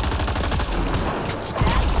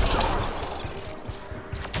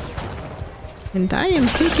 And I am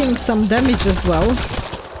taking some damage as well.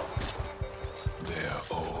 They're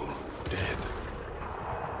all dead.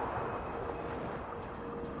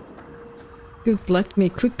 Good, let me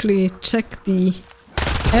quickly check the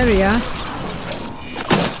area.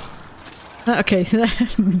 Okay,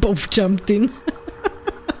 both jumped in.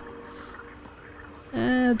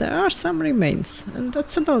 There are some remains, and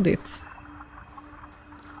that's about it.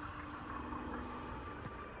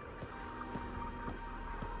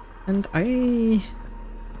 And I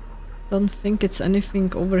don't think it's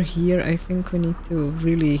anything over here. I think we need to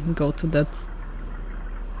really go to that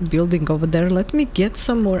building over there. Let me get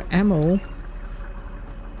some more ammo.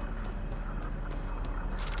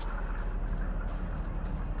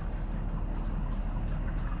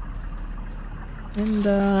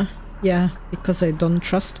 And yeah, because I don't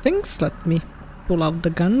trust things, let me pull out the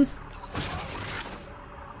gun.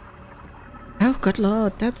 Oh good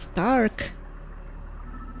lord, that's dark.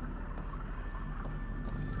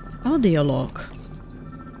 Audio log.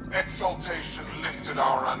 Exaltation lifted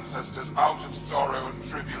our ancestors out of sorrow and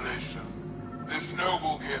tribulation. This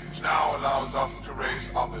noble gift now allows us to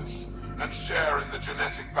raise others and share in the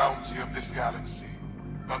genetic bounty of this galaxy.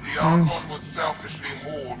 But the Archon would selfishly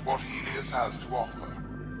hoard what Helios has to offer.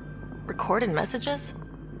 Recorded messages?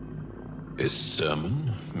 Is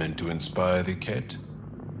sermon meant to inspire the cat?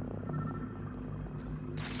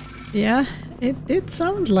 Yeah, it did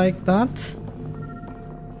sound like that.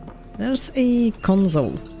 There's a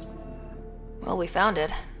console. Well, we found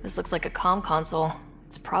it. This looks like a comm console.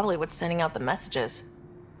 It's probably what's sending out the messages.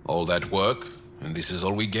 All that work, and this is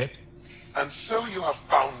all we get? And so you have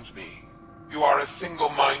found me. You are a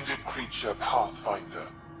single-minded creature, Pathfinder.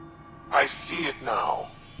 I see it now.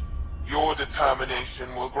 Your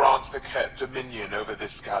determination will grant the Ket dominion over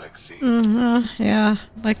this galaxy. Yeah,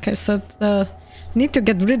 like I said, need to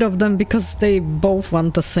get rid of them because they both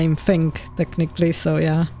want the same thing, technically, so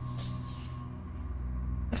yeah.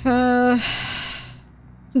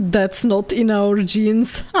 That's not in our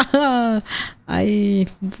genes. I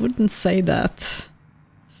wouldn't say that.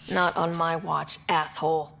 Not on my watch,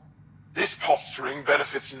 asshole. This posturing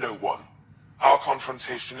benefits no one. Our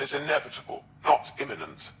confrontation is inevitable, not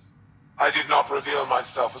imminent. I did not reveal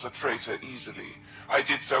myself as a traitor easily. I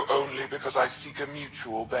did so only because I seek a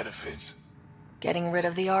mutual benefit. Getting rid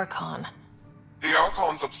of the Archon. The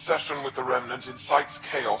Archon's obsession with the Remnant incites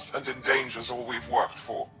chaos and endangers all we've worked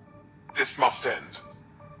for. This must end.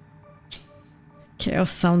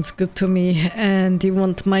 Chaos sounds good to me, and you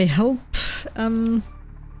want my help?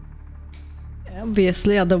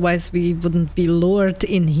 Obviously, otherwise we wouldn't be lured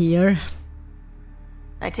in here.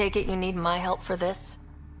 I take it you need my help for this?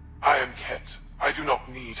 I am Ket. I do not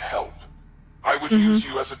need help. I would use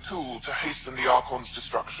you as a tool to hasten the Archon's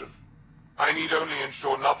destruction. I need only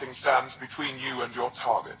ensure nothing stands between you and your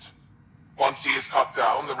target. Once he is cut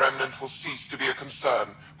down, the Remnant will cease to be a concern.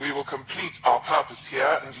 We will complete our purpose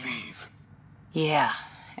here and leave. Yeah,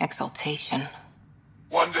 exaltation.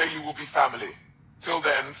 One day you will be family. Till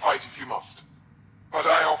then, fight if you must. But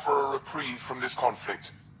I offer a reprieve from this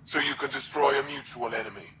conflict, so you can destroy a mutual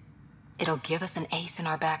enemy. It'll give us an ace in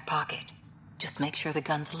our back pocket. Just make sure the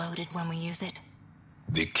gun's loaded when we use it.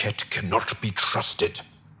 The Ket cannot be trusted.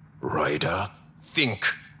 Ryder, think.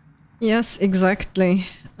 Yes, exactly.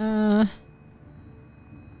 Yeah,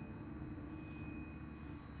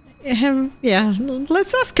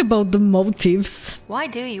 let's ask about the motives. Why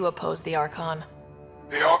do you oppose the Archon?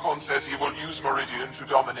 The Archon says he will use Meridian to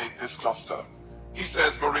dominate this cluster. He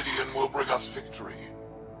says Meridian will bring us victory.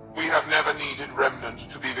 We have never needed Remnant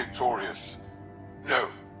to be victorious. No,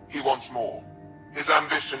 he wants more. His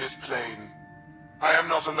ambition is plain. I am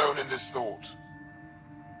not alone in this thought.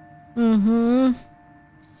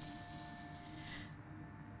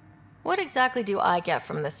 What exactly do I get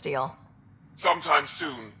from this deal? Sometime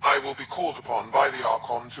soon, I will be called upon by the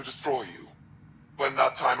Archon to destroy you. When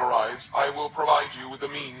that time arrives, I will provide you with the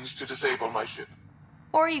means to disable my ship.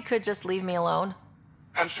 Or you could just leave me alone.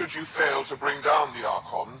 And should you fail to bring down the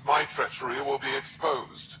Archon, my treachery will be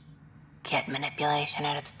exposed. Ket manipulation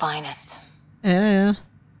at its finest. Yeah.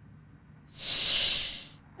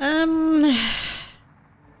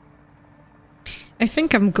 I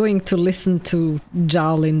think I'm going to listen to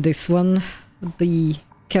Jaal in this one. The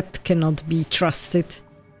Ket cannot be trusted.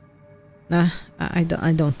 Nah, I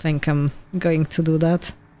don't think I'm going to do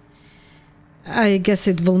that. I guess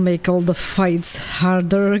it will make all the fights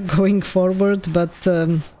harder going forward, but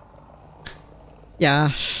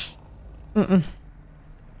yeah.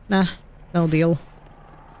 Nah, no deal.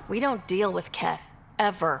 We don't deal with Ket,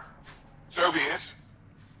 ever. So be it.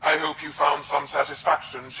 I hope you found some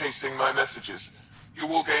satisfaction chasing my messages. You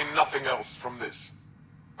will gain nothing else from this.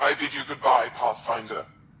 I bid you goodbye, Pathfinder.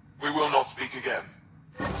 We will not speak again.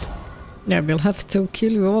 Yeah, we'll have to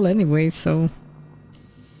kill you all anyway, so...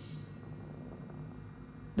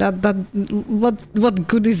 What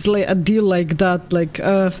good is a deal like that? Like,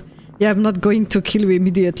 yeah, I'm not going to kill you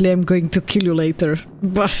immediately, I'm going to kill you later.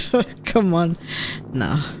 But, come on.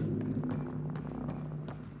 Nah.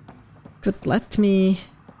 Good, let me...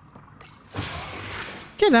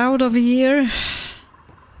 get out of here.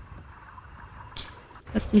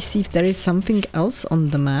 Let me see if there is something else on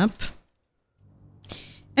the map.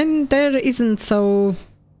 And there isn't, so...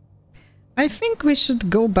 I think we should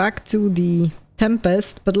go back to the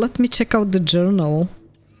Tempest, but let me check out the journal.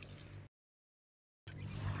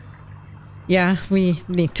 Yeah, we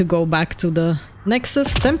need to go back to the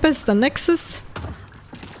Nexus, Tempest and Nexus.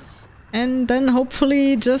 And then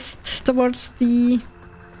hopefully just towards the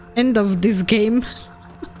end of this game.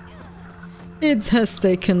 It has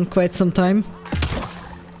taken quite some time.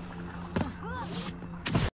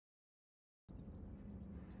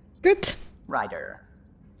 Good. Ryder.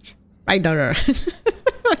 Ryder.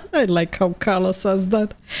 I like how Carla says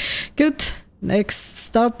that. Good. Next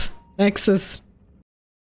stop. Nexus.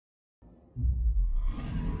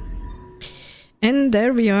 And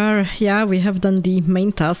there we are. Yeah, we have done the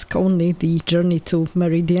main task, only the journey to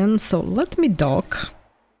Meridian. So let me dock.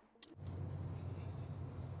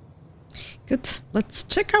 Good. Let's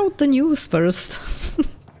check out the news first.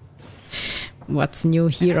 What's new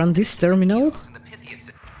here on this terminal?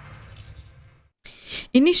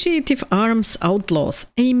 Initiative arms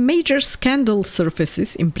outlaws. A major scandal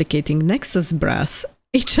surfaces implicating Nexus brass.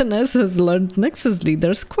 HNS has learned Nexus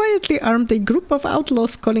leaders quietly armed a group of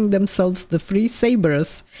outlaws calling themselves the Free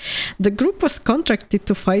Sabers. The group was contracted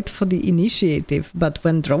to fight for the Initiative, but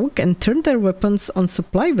went rogue and turned their weapons on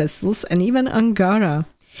supply vessels and even Angara.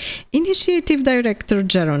 Initiative Director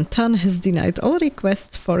Jaron Tan has denied all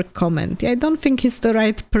requests for comment. I don't think he's the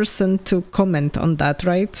right person to comment on that,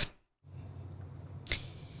 right?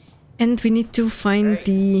 And we need to find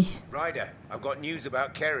the Ryder, I've got news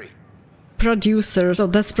about Kerry. Producer, so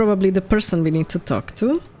that's probably the person we need to talk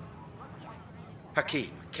to. Hakeem,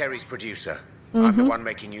 Kerry's producer. I'm the one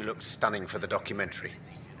making you look stunning for the documentary.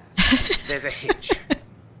 There's a hitch.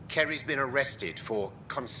 Kerry's been arrested for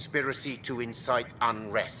conspiracy to incite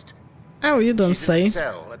unrest. Oh, you don't She's in say. a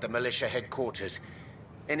cell at the militia headquarters.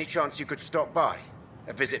 Any chance you could stop by?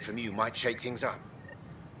 A visit from you might shake things up.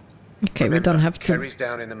 Okay, Remember, we don't have to Kerry's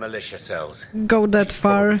down in the militia cells. go that She'd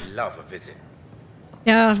far. probably love a visit.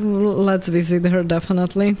 Yeah, let's visit her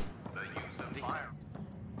definitely.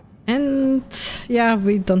 And yeah,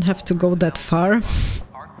 we don't have to go that far.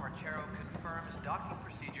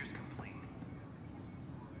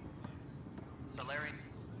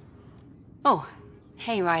 Oh,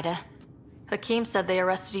 hey Ryder. Hakeem said they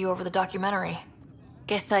arrested you over the documentary.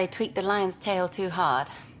 Guess I tweaked the lion's tail too hard.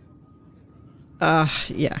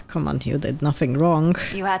 Yeah, come on, you did nothing wrong.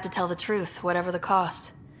 You had to tell the truth, whatever the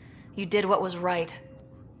cost. You did what was right.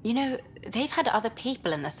 You know, they've had other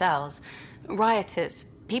people in the cells. Rioters,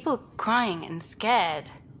 people crying and scared.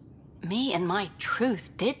 Me and my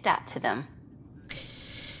truth did that to them.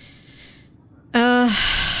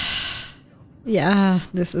 Yeah,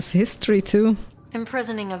 this is history too.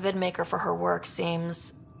 Imprisoning a vidmaker for her work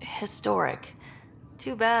seems historic.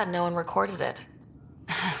 Too bad no one recorded it.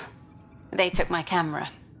 They took my camera,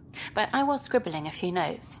 but I was scribbling a few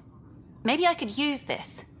notes. Maybe I could use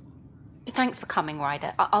this. Thanks for coming,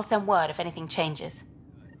 Ryder. I'll send word if anything changes.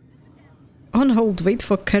 On hold, wait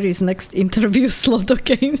for Kerry's next interview slot,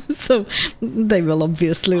 okay? So they will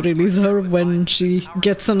obviously release her when she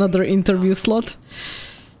gets another interview slot.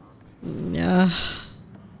 Yeah.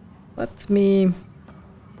 Let me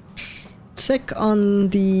check on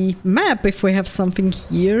the map if we have something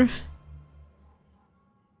here.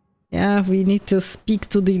 Yeah, we need to speak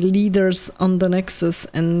to the leaders on the Nexus,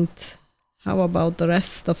 and how about the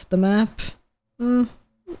rest of the map?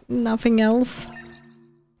 Nothing else.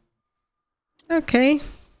 Okay.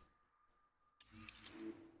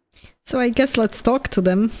 So I guess let's talk to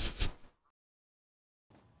them.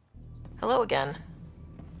 Hello again.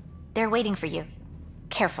 They're waiting for you.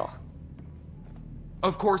 Careful.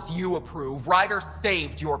 Of course you approve. Ryder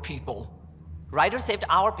saved your people. Ryder saved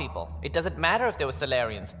our people. It doesn't matter if they were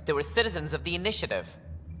Solarians. They were citizens of the Initiative.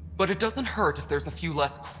 But it doesn't hurt if there's a few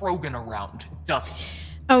less Krogan around, does it?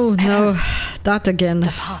 Oh no, that again. The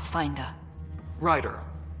Pathfinder. Ryder,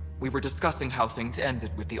 we were discussing how things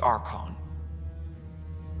ended with the Archon.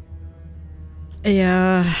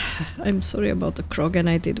 Yeah, I'm sorry about the Krogan.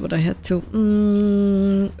 I did what I had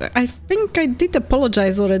to. I think I did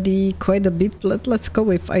apologize already quite a bit. Let's go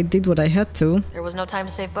with I did what I had to. There was no time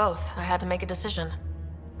to save both. I had to make a decision.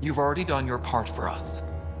 You've already done your part for us.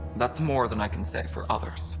 That's more than I can say for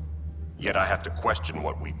others. Yet I have to question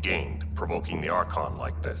what we gained, provoking the Archon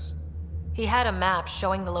like this. He had a map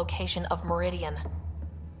showing the location of Meridian.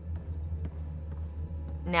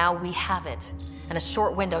 Now we have it, and a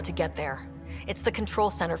short window to get there. It's the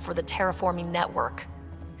control center for the terraforming network.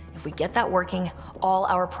 If we get that working, all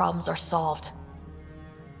our problems are solved.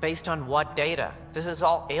 Based on what data? This is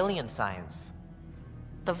all alien science.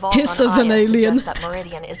 The vault This on is an Aya alien. suggests that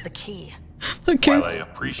Meridian is the key. Okay. While I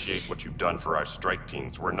appreciate what you've done for our strike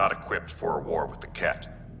teams, we're not equipped for a war with the Cat.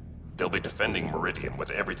 They'll be defending Meridian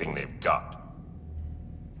with everything they've got.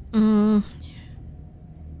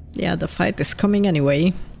 Yeah, the fight is coming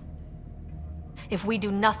anyway. If we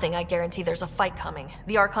do nothing, I guarantee there's a fight coming.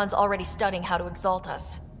 The Archon's already studying how to exalt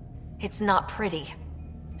us. It's not pretty.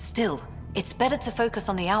 Still, it's better to focus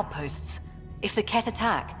on the outposts. If the Ket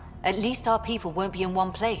attack, at least our people won't be in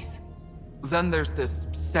one place. Then there's this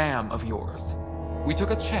Sam of yours. We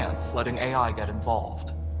took a chance letting AI get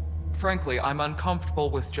involved. Frankly, I'm uncomfortable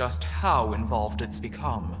with just how involved it's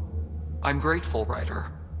become. I'm grateful,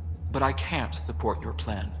 Ryder, but I can't support your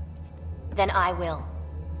plan. Then I will.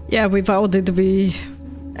 Yeah, without it we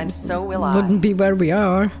And so will I. wouldn't be where we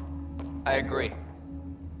are. I agree.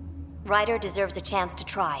 Ryder deserves a chance to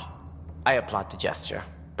try. I applaud the gesture,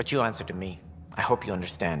 but you answer to me. I hope you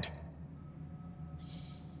understand.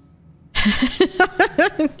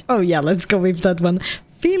 Oh yeah, let's go with that one.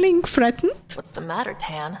 Feeling threatened? What's the matter,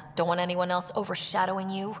 Tan? Don't want anyone else overshadowing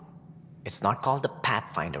you? It's not called the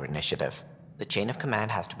Pathfinder Initiative. The chain of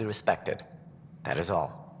command has to be respected. That is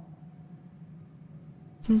all.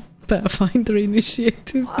 Pathfinder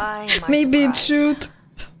Initiative. Why am I Maybe it surprised? should.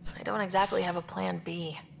 I don't exactly have a plan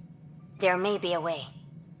B. There may be a way.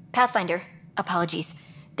 Pathfinder, apologies.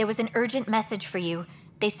 There was an urgent message for you.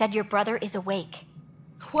 They said your brother is awake.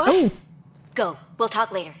 What? Oh. Go. We'll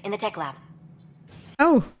talk later, in the tech lab.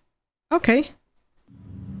 Oh. Okay.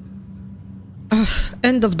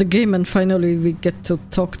 End of the game and finally we get to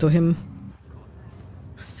talk to him.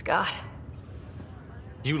 Scott.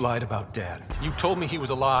 You lied about Dad. You told me he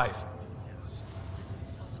was alive.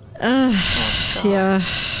 Yeah.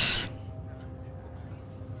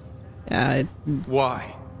 Yeah.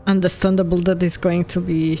 Why? Understandable that he's going to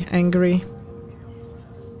be angry.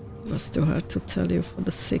 It was too hard to tell you for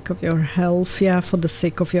the sake of your health. Yeah, for the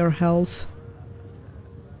sake of your health.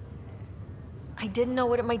 I didn't know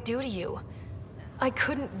what it might do to you. I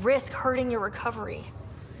couldn't risk hurting your recovery.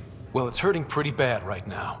 Well, it's hurting pretty bad right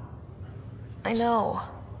now. I know.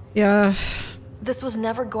 Yeah. This was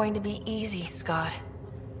never going to be easy, Scott.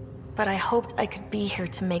 But I hoped I could be here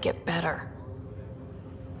to make it better.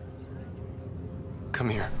 Come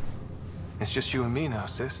here. It's just you and me now,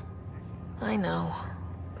 sis. I know,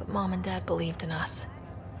 but Mom and Dad believed in us.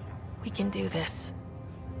 We can do this.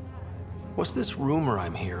 What's this rumor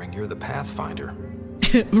I'm hearing? You're the Pathfinder.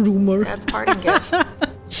 Rumor. Dad's parting gift.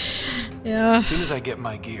 Yeah. As soon as I get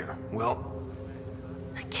my gear, well...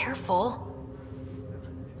 Careful.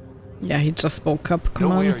 Yeah, he just woke up. Come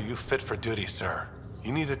no on. way are you fit for duty, sir.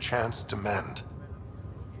 You need a chance to mend.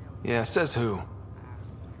 Yeah, says who?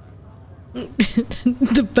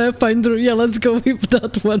 The Pathfinder. Yeah, let's go with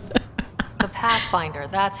that one. The Pathfinder,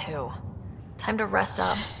 that's who. Time to rest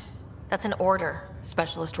up. That's an order,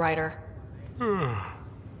 Specialist Ryder.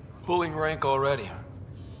 Pulling rank already.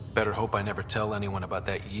 Better hope I never tell anyone about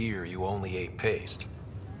that year you only ate paste.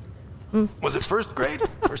 Was it first grade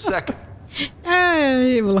or second?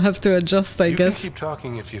 You will have to adjust, I guess. You can keep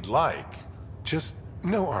talking if you'd like. Just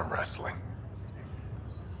no arm wrestling.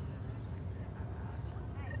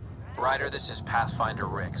 Ryder, this is Pathfinder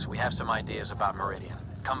Riggs. We have some ideas about Meridian.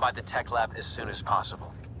 Come by the tech lab as soon as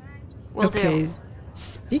possible. Will okay. do.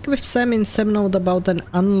 Speak with Sam in Semnode about an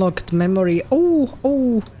unlocked memory.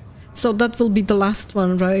 Oh. So that will be the last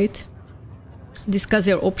one, right? Discuss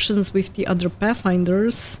your options with the other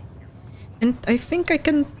Pathfinders. And I think I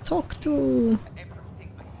can talk to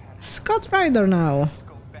Scott Ryder now.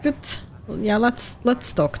 Good. Yeah,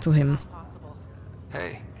 let's talk to him.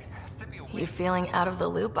 Hey. You feeling out of the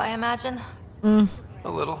loop, I imagine? A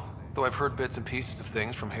little, though I've heard bits and pieces of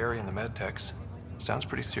things from Harry and the medtechs. Sounds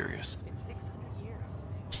pretty serious.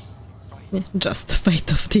 Just fate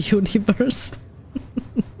of the universe.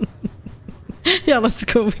 Yeah, let's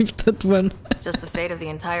go with that one. Just the fate of the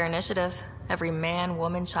entire initiative. Every man,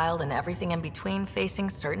 woman, child, and everything in between facing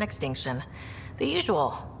certain extinction. The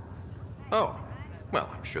usual. Oh, well,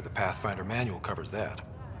 I'm sure the Pathfinder manual covers that.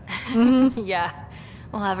 Yeah,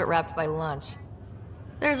 we'll have it wrapped by lunch.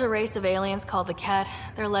 There's a race of aliens called the Cat.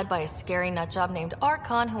 They're led by a scary nutjob named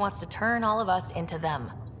Archon who wants to turn all of us into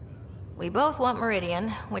them. We both want Meridian,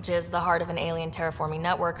 which is the heart of an alien terraforming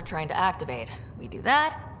network we're trying to activate. We do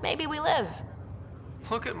that, maybe we live.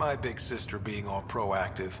 Look at my big sister being all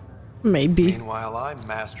proactive. Maybe. Meanwhile, I'm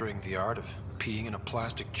mastering the art of peeing in a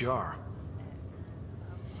plastic jar.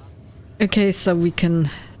 Okay, so we can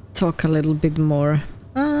talk a little bit more.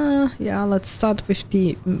 Yeah, let's start with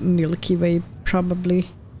the Milky Way, probably.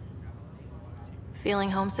 Feeling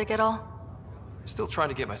homesick at all? Still trying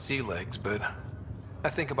to get my sea legs, but I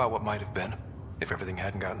think about what might have been if everything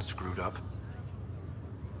hadn't gotten screwed up.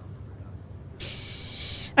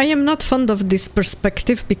 I am not fond of this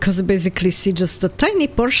perspective because you basically see just a tiny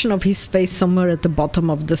portion of his face somewhere at the bottom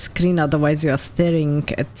of the screen, otherwise you are staring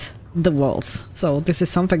at the walls. So this is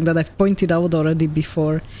something that I've pointed out already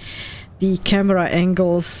before. The camera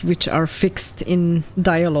angles which are fixed in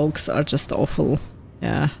dialogues are just awful.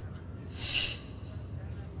 Yeah.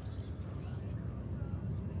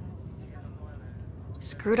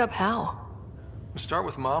 Screwed up how? Start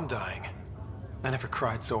with Mom dying. I never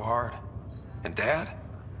cried so hard. And Dad?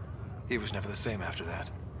 He was never the same after that.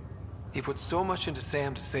 He put so much into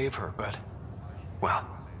Sam to save her, but... well,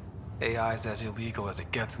 AI's as illegal as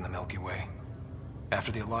it gets in the Milky Way.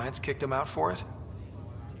 After the Alliance kicked him out for it,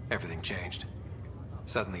 everything changed.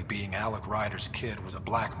 Suddenly being Alec Ryder's kid was a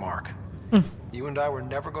black mark. You and I were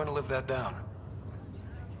never going to live that down.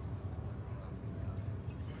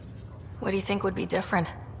 What do you think would be different?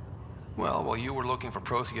 Well, while you were looking for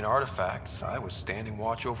Prothean artifacts, I was standing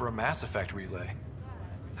watch over a Mass Effect relay.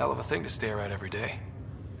 Hell of a thing to stare at every day.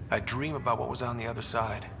 I'd dream about what was on the other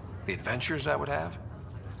side, the adventures I would have,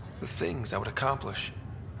 the things I would accomplish.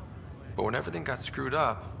 But when everything got screwed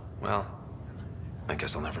up, well, I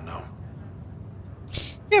guess I'll never know.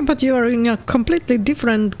 Yeah, but you are in a completely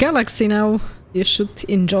different galaxy now. You should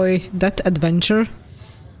enjoy that adventure.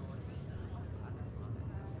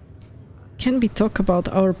 Can we talk about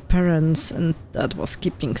our parents? And that was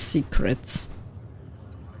keeping secrets.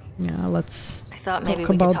 Yeah, let's I thought maybe talk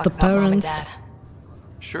we about could the talk about Mom and parents. Dad.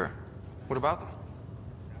 Sure. What about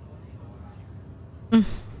them?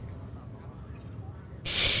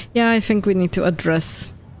 Yeah, I think we need to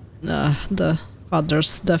address the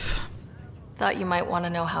father's death. Thought you might want to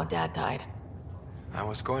know how Dad died. I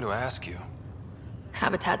was going to ask you.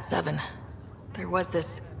 Habitat 7. There was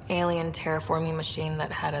this alien terraforming machine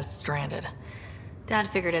that had us stranded. Dad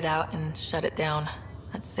figured it out and shut it down.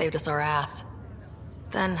 That saved us our ass.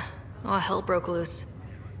 Then, all hell broke loose.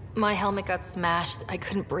 My helmet got smashed. I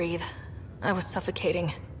couldn't breathe. I was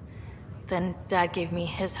suffocating. Then Dad gave me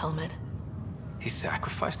his helmet. He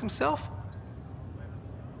sacrificed himself?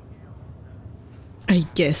 I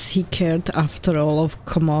guess he cared after all.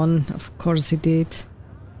 Come on, of course he did.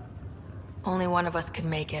 Only one of us could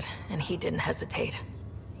make it, and he didn't hesitate.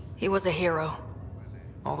 He was a hero.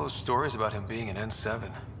 All those stories about him being an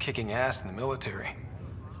N7, kicking ass in the military.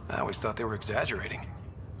 I always thought they were exaggerating.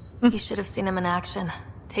 You should have seen him in action,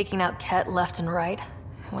 taking out Ket left and right.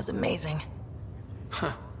 It was amazing.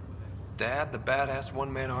 Huh. Dad, the badass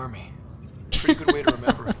one-man army. Pretty good way to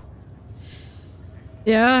remember it.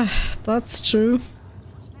 Yeah, that's true.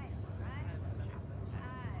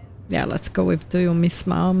 Yeah, let's go with Do You Miss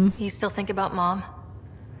Mom? You still think about Mom?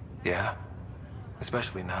 Yeah,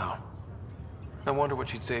 especially now. I wonder what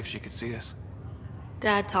she'd say if she could see us.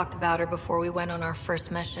 Dad talked about her before we went on our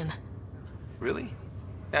first mission. Really?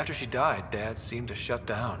 After she died, Dad seemed to shut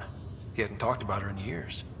down. He hadn't talked about her in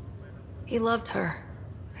years. He loved her.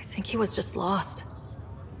 I think he was just lost.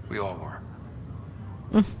 We all were.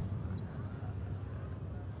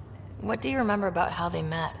 What do you remember about how they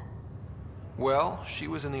met? Well, she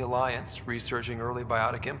was in the Alliance, researching early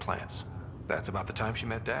biotic implants. That's about the time she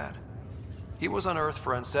met Dad. He was on Earth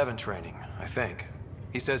for N7 training, I think.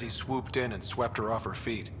 He says he swooped in and swept her off her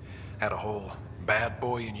feet. Had a whole bad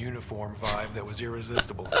boy in uniform vibe that was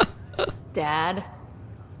irresistible. Dad?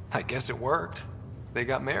 I guess it worked. They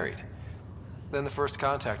got married. Then the First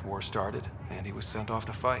Contact War started, and he was sent off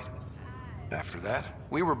to fight. After that,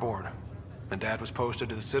 we were born, and Dad was posted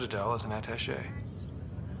to the Citadel as an attaché.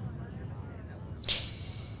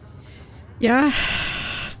 Yeah,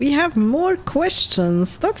 we have more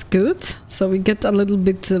questions. That's good. So we get a little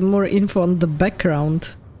bit more info on the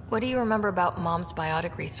background. What do you remember about Mom's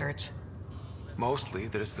biotic research? Mostly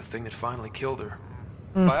that it's the thing that finally killed her.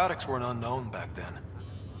 Biotics were an unknown back then.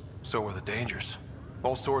 So were the dangers.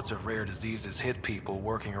 All sorts of rare diseases hit people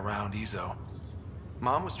working around EZO.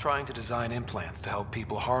 Mom was trying to design implants to help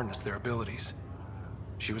people harness their abilities.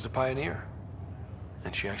 She was a pioneer,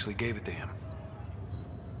 and she actually gave it to him.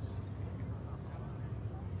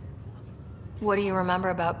 What do you remember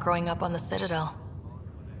about growing up on the Citadel?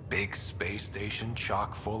 Big space station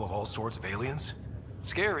chock full of all sorts of aliens.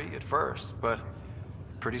 Scary at first, but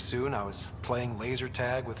pretty soon I was playing laser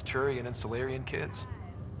tag with Turian and Solarian kids.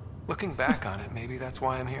 Looking back on it, maybe that's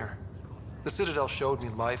why I'm here. The Citadel showed me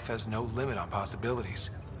life has no limit on possibilities.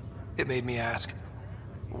 It made me ask,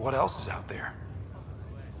 what else is out there?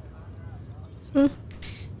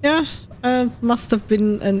 Yeah, must have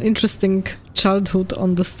been an interesting childhood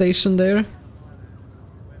on the station there.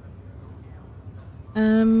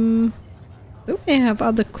 Do we have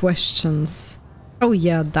other questions? Oh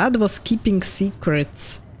yeah, Dad was keeping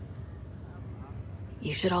secrets.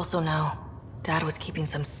 You should also know, Dad was keeping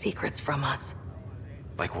some secrets from us.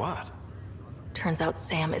 Like what? Turns out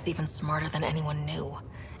Sam is even smarter than anyone knew.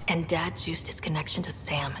 And Dad juiced his connection to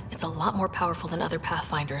Sam. It's a lot more powerful than other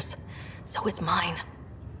Pathfinders. So is mine.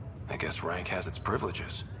 I guess rank has its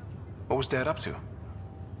privileges. What was Dad up to?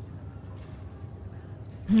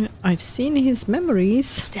 I've seen his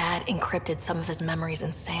memories. Dad encrypted some of his memories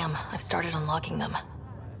in Sam. I've started unlocking them.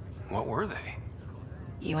 What were they?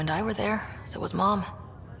 You and I were there, so was Mom.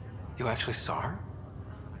 You actually saw her?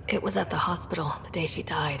 It was at the hospital the day she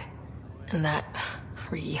died. And that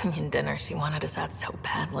reunion dinner she wanted us at so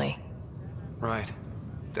badly. Right.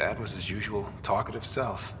 Dad was his usual talkative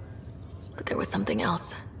self. But there was something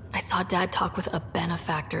else. I saw Dad talk with a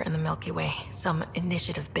benefactor in the Milky Way, some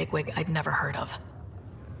initiative bigwig I'd never heard of.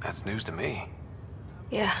 That's news to me.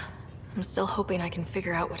 Yeah, I'm still hoping I can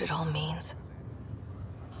figure out what it all means.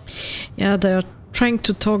 Yeah, they're trying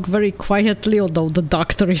to talk very quietly, although the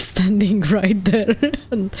doctor is standing right there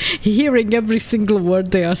and hearing every single word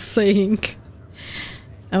they are saying.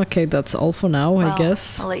 Okay, that's all for now, I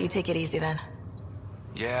guess. I'll let you take it easy then.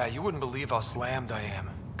 Yeah, you wouldn't believe how slammed I am.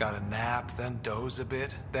 Got a nap, then doze a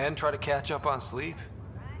bit, then try to catch up on sleep.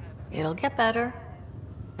 It'll get better.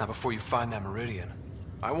 Not before you find that Meridian.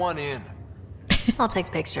 I want in. I'll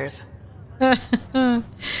take pictures.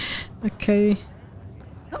 Okay.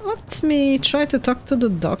 Let me try to talk to the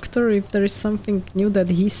doctor if there is something new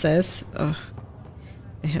that he says. I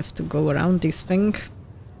have to go around this thing.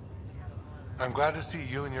 I'm glad to see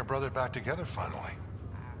you and your brother back together finally.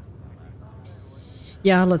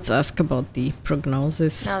 Yeah, let's ask about the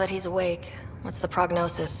prognosis. Now that he's awake, what's the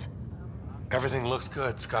prognosis? Everything looks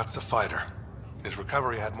good. Scott's a fighter. His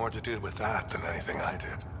recovery had more to do with that than anything I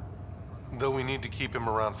did. Though we need to keep him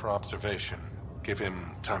around for observation. Give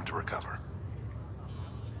him time to recover.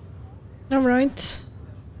 Alright.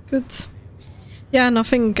 Good. Yeah,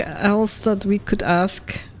 nothing else that we could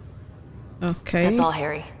ask. Okay. That's all,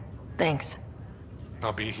 Harry. Thanks.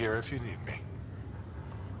 I'll be here if you need me.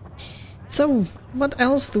 So, what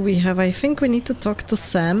else do we have? I think we need to talk to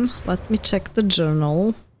Sam. Let me check the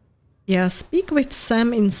journal. Yeah, speak with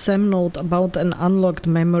Sam in SamNote about an unlocked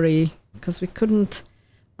memory, because we couldn't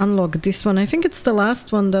unlock this one. I think it's the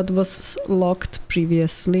last one that was locked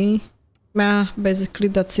previously. Yeah, basically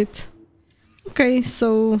that's it. Okay,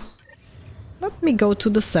 so let me go to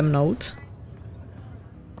the SamNote.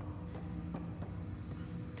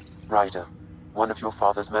 Ryder, one of your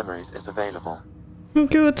father's memories is available.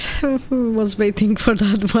 Good. Was waiting for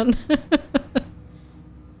that one.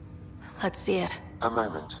 Let's see it. A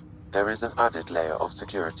moment. There is an added layer of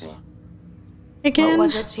security. Again? What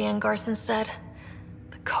was it Gian Garson said?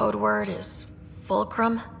 The code word is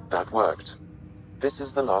Fulcrum? That worked. This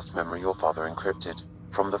is the last memory your father encrypted,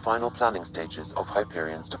 from the final planning stages of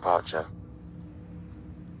Hyperion's departure.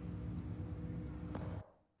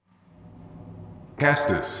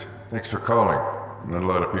 Castus, thanks for calling. Not a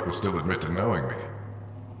lot of people still admit to knowing me.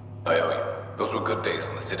 I owe you. Those were good days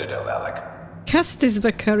on the Citadel, Alec. Castus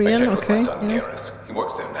Vicarian, okay. My son, Yeah. Garrus. He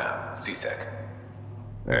works there now, CSEC.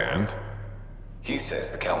 And? He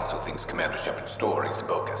says the Council thinks Commander Shepard's story is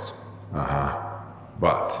bogus. Uh-huh.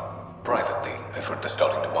 But? Privately, I've heard they're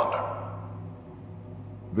starting to wonder.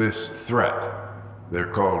 This threat,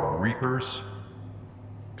 they're called Reapers?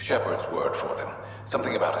 Shepard's word for them.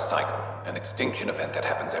 Something about a cycle, an extinction event that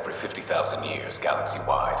happens every 50,000 years,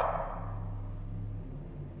 galaxy-wide.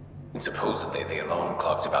 And supposedly the alarm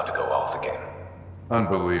clock's about to go off again.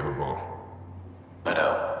 Unbelievable. I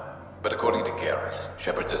know. But according to Garrus,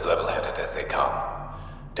 Shepard's as level-headed as they come.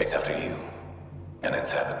 Takes after you. And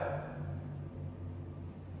it's heaven.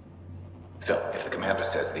 So, if the commander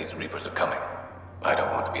says these Reapers are coming, I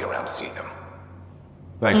don't want to be around to see them.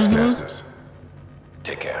 Thanks, Castus.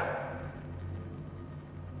 Take care.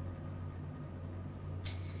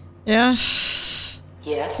 Yeah.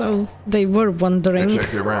 Yes? So they were wondering. I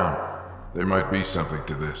checked around. There might be something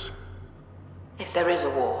to this. If there is a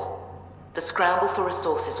war, the scramble for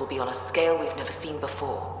resources will be on a scale we've never seen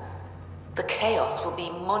before. The chaos will be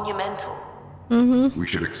monumental. We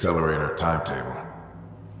should accelerate our timetable.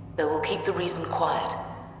 They will keep the reason quiet.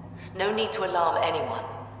 No need to alarm anyone.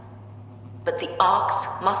 But the arcs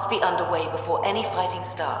must be underway before any fighting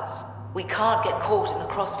starts. We can't get caught in the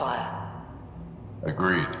crossfire.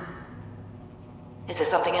 Agreed. Is there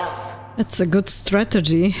something else? It's a good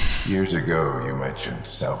strategy. Years ago, you mentioned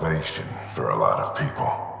salvation for a lot of people.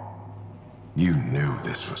 You knew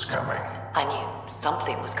this was coming. I knew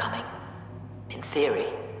something was coming. In theory.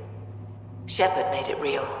 Shepard made it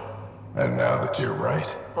real. And now that you're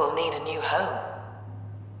right, We'll need a new home.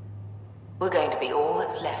 We're going to be all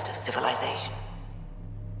that's left of civilization.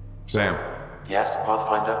 Sam. Yes,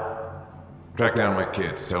 Pathfinder? Track down my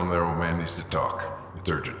kids. Tell them their old man needs to talk. It's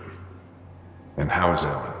urgent. And how is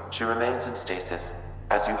Ellen? She remains in stasis.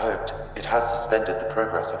 As you hoped, it has suspended the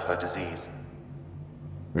progress of her disease.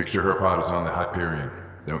 Make sure her pod is on the Hyperion.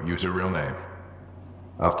 Don't use her real name.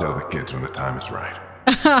 I'll tell the kids when the time is right.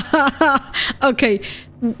 Okay,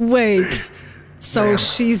 wait. So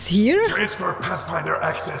she's here? Transfer Pathfinder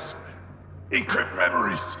access. Encrypt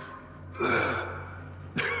memories.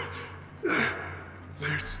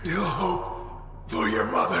 There's still hope for your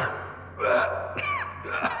mother.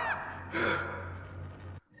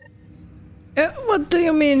 What do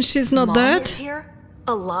you mean she's not Mom dead? is here?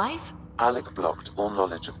 Alive? Alec blocked all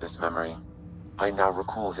knowledge of this memory. I now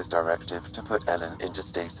recall his directive to put Ellen into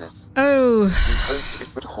stasis. Oh. He hoped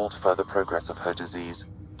it would halt further progress of her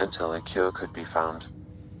disease until a cure could be found.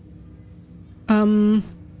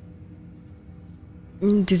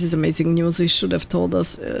 This is amazing news. He should have told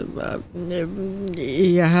us.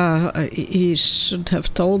 Yeah, he should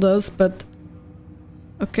have told us, but...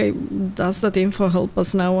 Okay, does that info help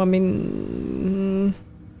us now? I mean...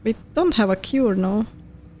 We don't have a cure, no?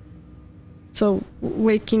 So,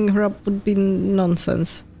 waking her up would be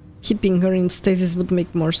nonsense. Keeping her in stasis would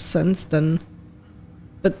make more sense than...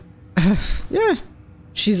 But, yeah,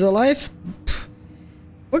 she's alive.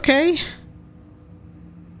 Okay.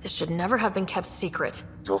 This should never have been kept secret.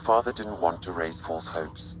 Your father didn't want to raise false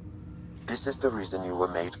hopes. This is the reason you were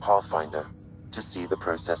made Pathfinder, to see the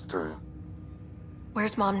process through.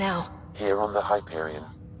 Where's Mom now? here on the Hyperion.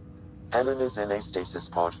 Ellen is in a stasis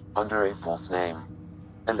pod under a false name,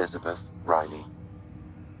 Elizabeth Riley.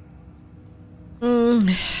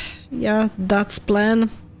 Yeah, that's plan.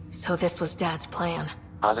 So this was Dad's plan.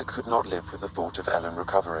 Alec could not live with the thought of Ellen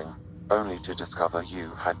recovering, only to discover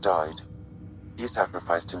you had died. He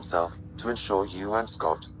sacrificed himself to ensure you and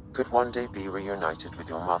Scott could one day be reunited with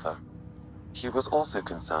your mother. He was also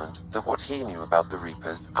concerned that what he knew about the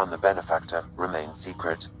Reapers and the Benefactor remained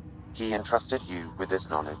secret. He entrusted you with this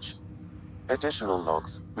knowledge. Additional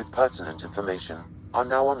logs with pertinent information are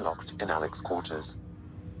now unlocked in Alec's quarters.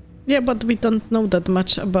 Yeah, but we don't know that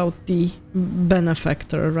much about the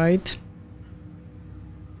Benefactor, right?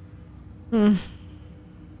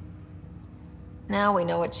 Now we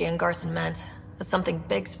know what Gian Garson meant. That something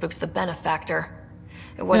big spooked the Benefactor.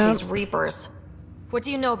 It was these Reapers. What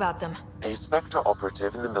do you know about them? A Spectre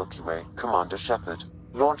operative in the Milky Way, Commander Shepard,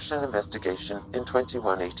 launched an investigation in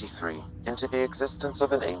 2183 into the existence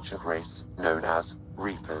of an ancient race known as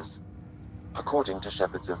Reapers. According to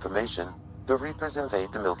Shepard's information, the Reapers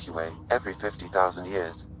invade the Milky Way every 50,000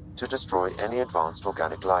 years to destroy any advanced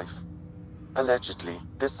organic life. Allegedly,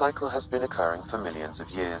 this cycle has been occurring for millions of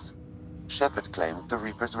years. Shepard claimed the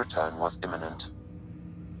Reapers' return was imminent.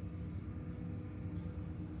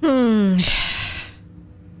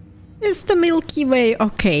 Is the Milky Way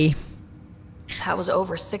okay? That was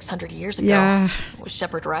over 600 years ago. Yeah. Was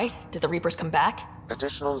Shepard right? Did the Reapers come back?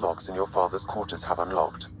 Additional logs in your father's quarters have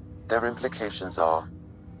unlocked. Their implications are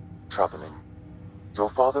troubling. Your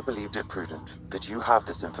father believed it prudent that you have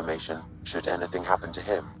this information should anything happen to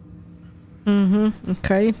him.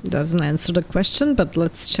 Okay, doesn't answer the question, but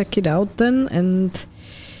let's check it out then. And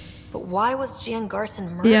but why was Gian Garson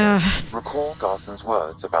murdered? Yeah. Recall Garson's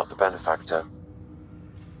words about the Benefactor.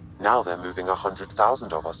 Now they're moving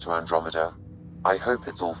 100,000 of us to Andromeda. I hope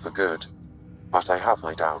it's all for good, but I have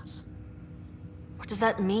my doubts. What does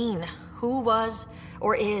that mean? Who was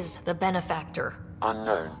or is the Benefactor?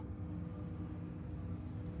 Unknown.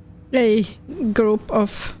 A group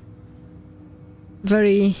of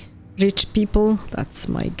very rich people, that's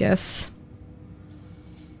my guess,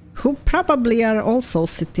 who probably are also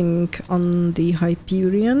sitting on the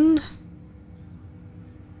Hyperion.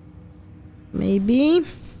 Maybe.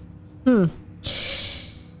 An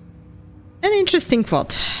interesting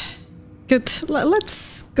thought. Good.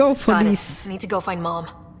 Let's go for these. I need to go find Mom.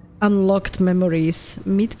 Unlocked memories.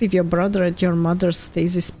 Meet with your brother at your mother's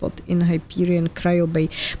stasis spot in Hyperion Cryo Bay.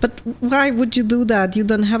 But why would you do that? You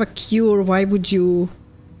don't have a cure. Why would you,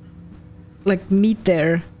 like, meet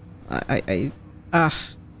there? Okay,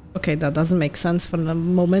 that doesn't make sense for the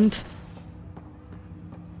moment.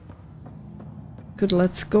 Good,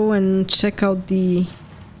 let's go and check out the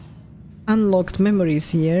unlocked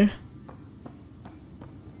memories here.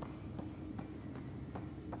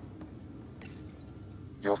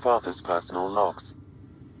 Your father's personal logs.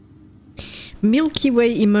 Milky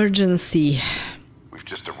Way emergency. We've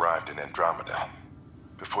just arrived in Andromeda.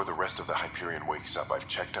 Before the rest of the Hyperion wakes up, I've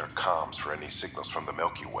checked our comms for any signals from the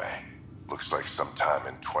Milky Way. Looks like sometime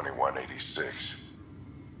in 2186.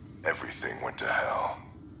 Everything went to hell.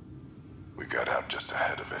 We got out just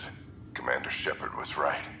ahead of it. Commander Shepard was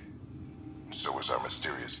right. So was our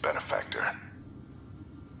mysterious Benefactor.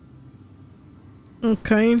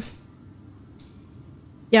 Okay.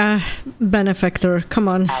 Yeah, Benefactor, come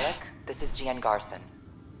on. Alec, this is Gian Garson.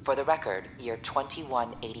 For the record, year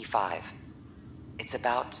 2185. It's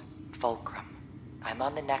about Fulcrum. I'm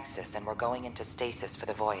on the Nexus and we're going into stasis for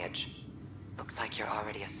the voyage. Looks like you're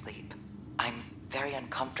already asleep. I'm very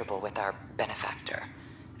uncomfortable with our Benefactor,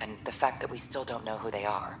 and the fact that we still don't know who they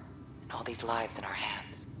are, and all these lives in our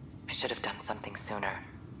hands. I should have done something sooner.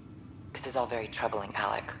 This is all very troubling,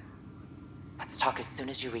 Alec. Let's talk as soon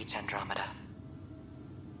as you reach Andromeda.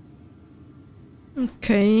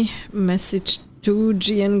 Okay, message to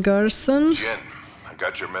Gian Garson. Jen, I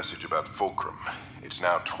got your message about Fulcrum. It's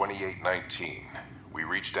now 2819. We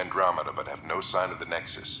reached Andromeda but have no sign of the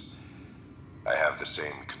Nexus. I have the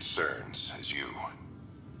same concerns as you.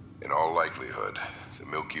 In all likelihood, the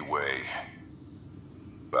Milky Way...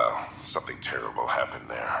 well, something terrible happened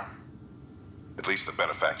there. At least the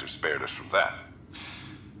Benefactor spared us from that.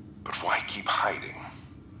 But why keep hiding?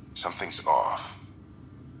 Something's off.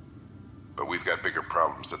 But we've got bigger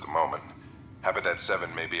problems at the moment. Habitat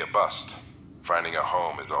 7 may be a bust. Finding a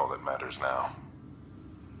home is all that matters now.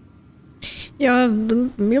 Yeah,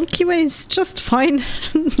 the Milky Way is just fine,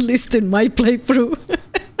 at least in my playthrough.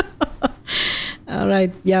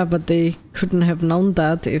 Alright, yeah, but they couldn't have known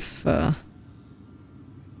that if...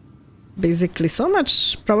 basically so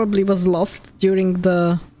much probably was lost during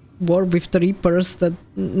the war with the Reapers that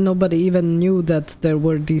nobody even knew that there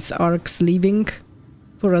were these arcs leaving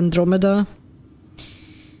for Andromeda.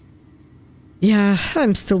 Yeah,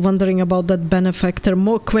 I'm still wondering about that benefactor.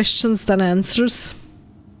 More questions than answers.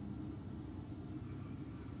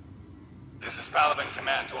 This is Paladin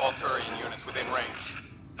Command to all Turian units within range.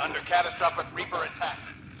 Under catastrophic Reaper attack.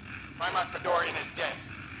 Primarch Fedorian is dead.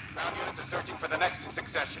 Ground units are searching for the next in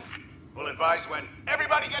succession. We'll advise when.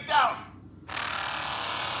 Everybody get down!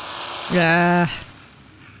 Yeah.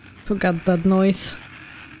 Forgot that noise.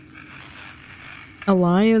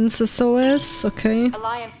 Alliance SOS, okay.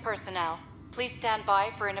 Alliance personnel, please stand by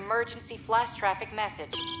for an emergency flash traffic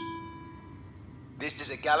message. This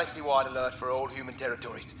is a galaxy-wide alert for all human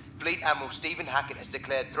territories. Fleet Admiral Stephen Hackett has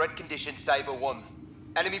declared threat condition Saber 1.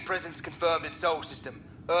 Enemy presence confirmed in Sol System.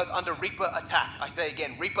 Earth under Reaper attack. I say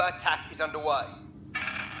again, Reaper attack is underway.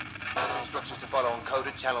 Instructions to follow on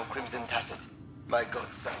coded channel Crimson Tacit. May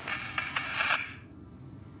God save.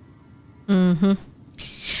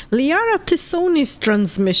 Liara Tissoni's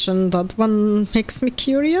transmission, that one makes me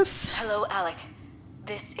curious. Hello, Alec.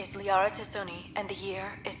 This is Liara Tissoni, and the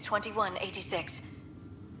year is 2186.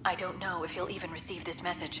 I don't know if you'll even receive this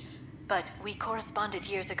message, but we corresponded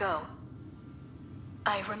years ago.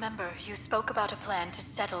 I remember you spoke about a plan to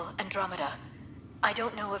settle Andromeda. I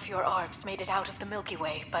don't know if your arcs made it out of the Milky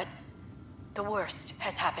Way, but the worst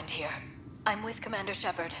has happened here. I'm with Commander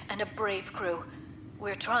Shepard and a brave crew.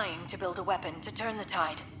 We're trying to build a weapon to turn the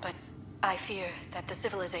tide, but I fear that the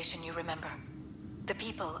civilization you remember, the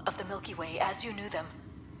people of the Milky Way as you knew them,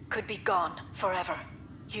 could be gone forever.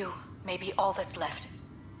 You may be all that's left.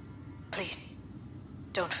 Please,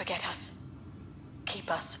 don't forget us. Keep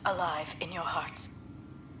us alive in your hearts.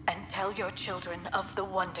 And tell your children of the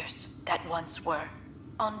wonders that once were.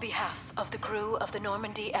 On behalf of the crew of the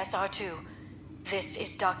Normandy SR2, this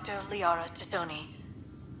is Dr. Liara Tissoni,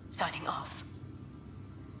 signing off.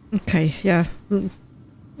 Okay, yeah.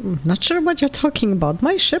 Not sure what you're talking about.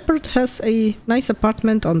 My Shepard has a nice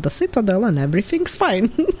apartment on the Citadel and everything's fine.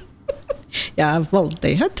 Yeah, well,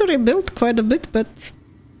 they had to rebuild quite a bit, but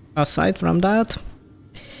aside from that...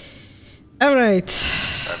 Alright.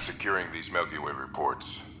 I'm securing these Milky Way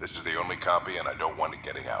reports. This is the only copy and I don't want it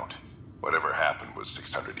getting out. Whatever happened was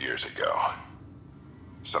 600 years ago.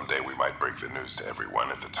 Someday we might break the news to everyone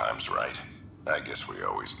if the time's right. I guess we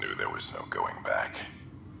always knew there was no going back.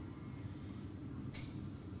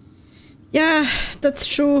 Yeah, that's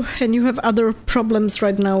true. And you have other problems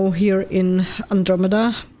right now here in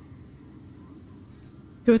Andromeda.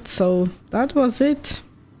 Good, so that was it.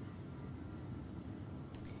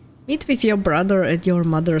 Meet with your brother at your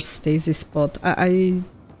mother's stasis spot.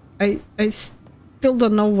 I still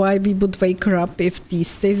don't know why we would wake her up if the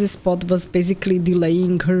stasis spot was basically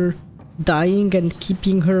delaying her dying and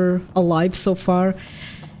keeping her alive so far.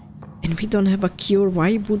 And we don't have a cure.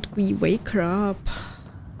 Why would we wake her up?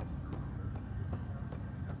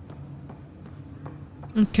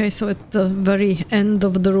 Okay, so at the very end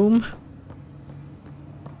of the room.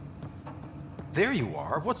 There you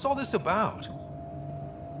are. What's all this about?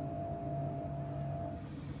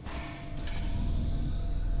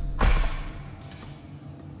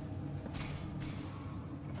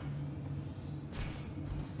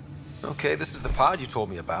 Okay, this is the pod you told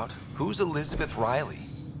me about. Who's Elizabeth Riley?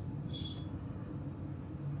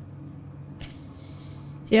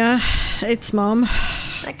 Yeah, it's Mom.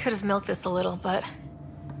 I could have milked this a little, but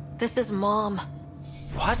this is Mom.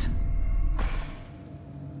 What?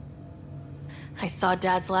 I saw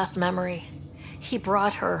Dad's last memory. He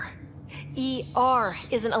brought her. ER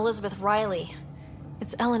isn't Elizabeth Riley.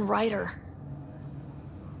 It's Ellen Ryder.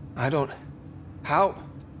 I don't... How...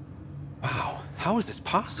 Wow, how is this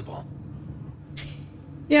possible?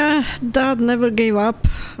 Yeah, Dad never gave up.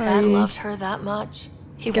 Dad loved her that much.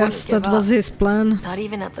 He guess wouldn't that give was up. his plan. Not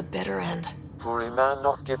even at the bitter end. For a man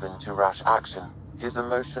not given to rash action, his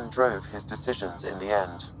emotion drove his decisions in the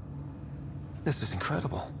end. This is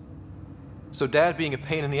incredible. So Dad being a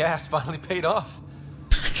pain in the ass finally paid off.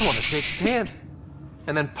 I want to shake his hand.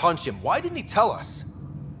 And then punch him. Why didn't he tell us?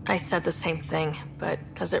 I said the same thing, but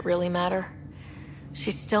does it really matter?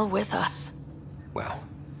 She's still with us. Well,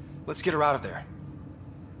 let's get her out of there.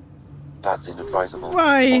 That's inadvisable.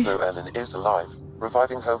 Why? Although Ellen is alive,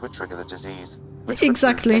 reviving her would trigger the disease. Which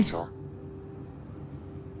exactly. would prove fatal.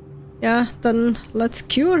 Yeah, then let's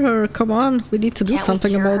cure her. Come on, we need to do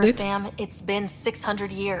something about it. Sam, it's been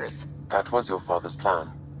 600 years. That was your father's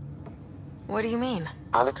plan. What do you mean?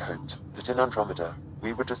 Alec hoped that in Andromeda,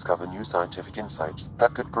 we would discover new scientific insights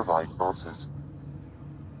that could provide answers.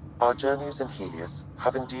 Our journeys in Helios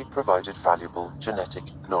have indeed provided valuable genetic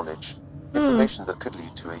knowledge, information that could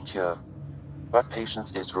lead to a cure. but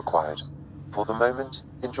patience is required. For the moment,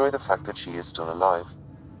 enjoy the fact that she is still alive,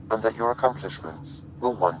 and that your accomplishments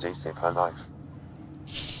will one day save her life.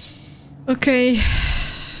 Okay.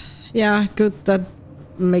 Yeah, good. That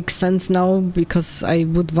makes sense now, because I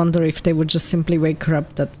would wonder if they would just simply wake her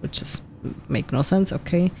up. That would just make no sense.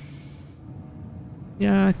 Okay.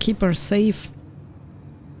 Yeah, keep her safe.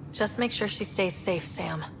 Just make sure she stays safe,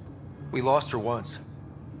 Sam. We lost her once.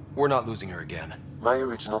 We're not losing her again. My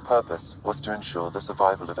original purpose was to ensure the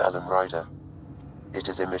survival of Ellen Ryder. It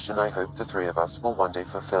is a mission I hope the three of us will one day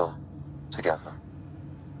fulfill, together.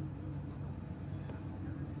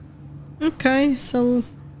 Okay, so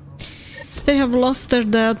they have lost their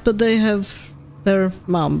dad, but they have their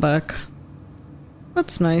mom back.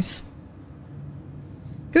 That's nice.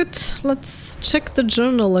 Good, let's check the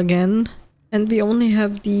journal again. And we only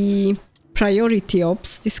have the priority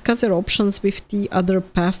ops, discuss your options with the other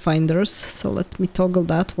Pathfinders. So let me toggle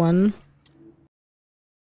that one.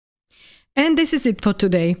 And this is it for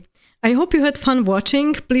today. I hope you had fun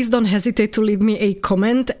watching. Please don't hesitate to leave me a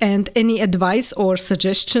comment and any advice or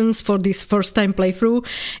suggestions for this first time playthrough.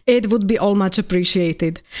 It would be all much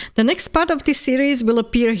appreciated. The next part of this series will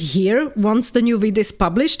appear here once the new video is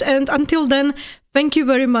published, and until then, thank you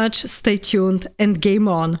very much, stay tuned and game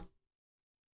on!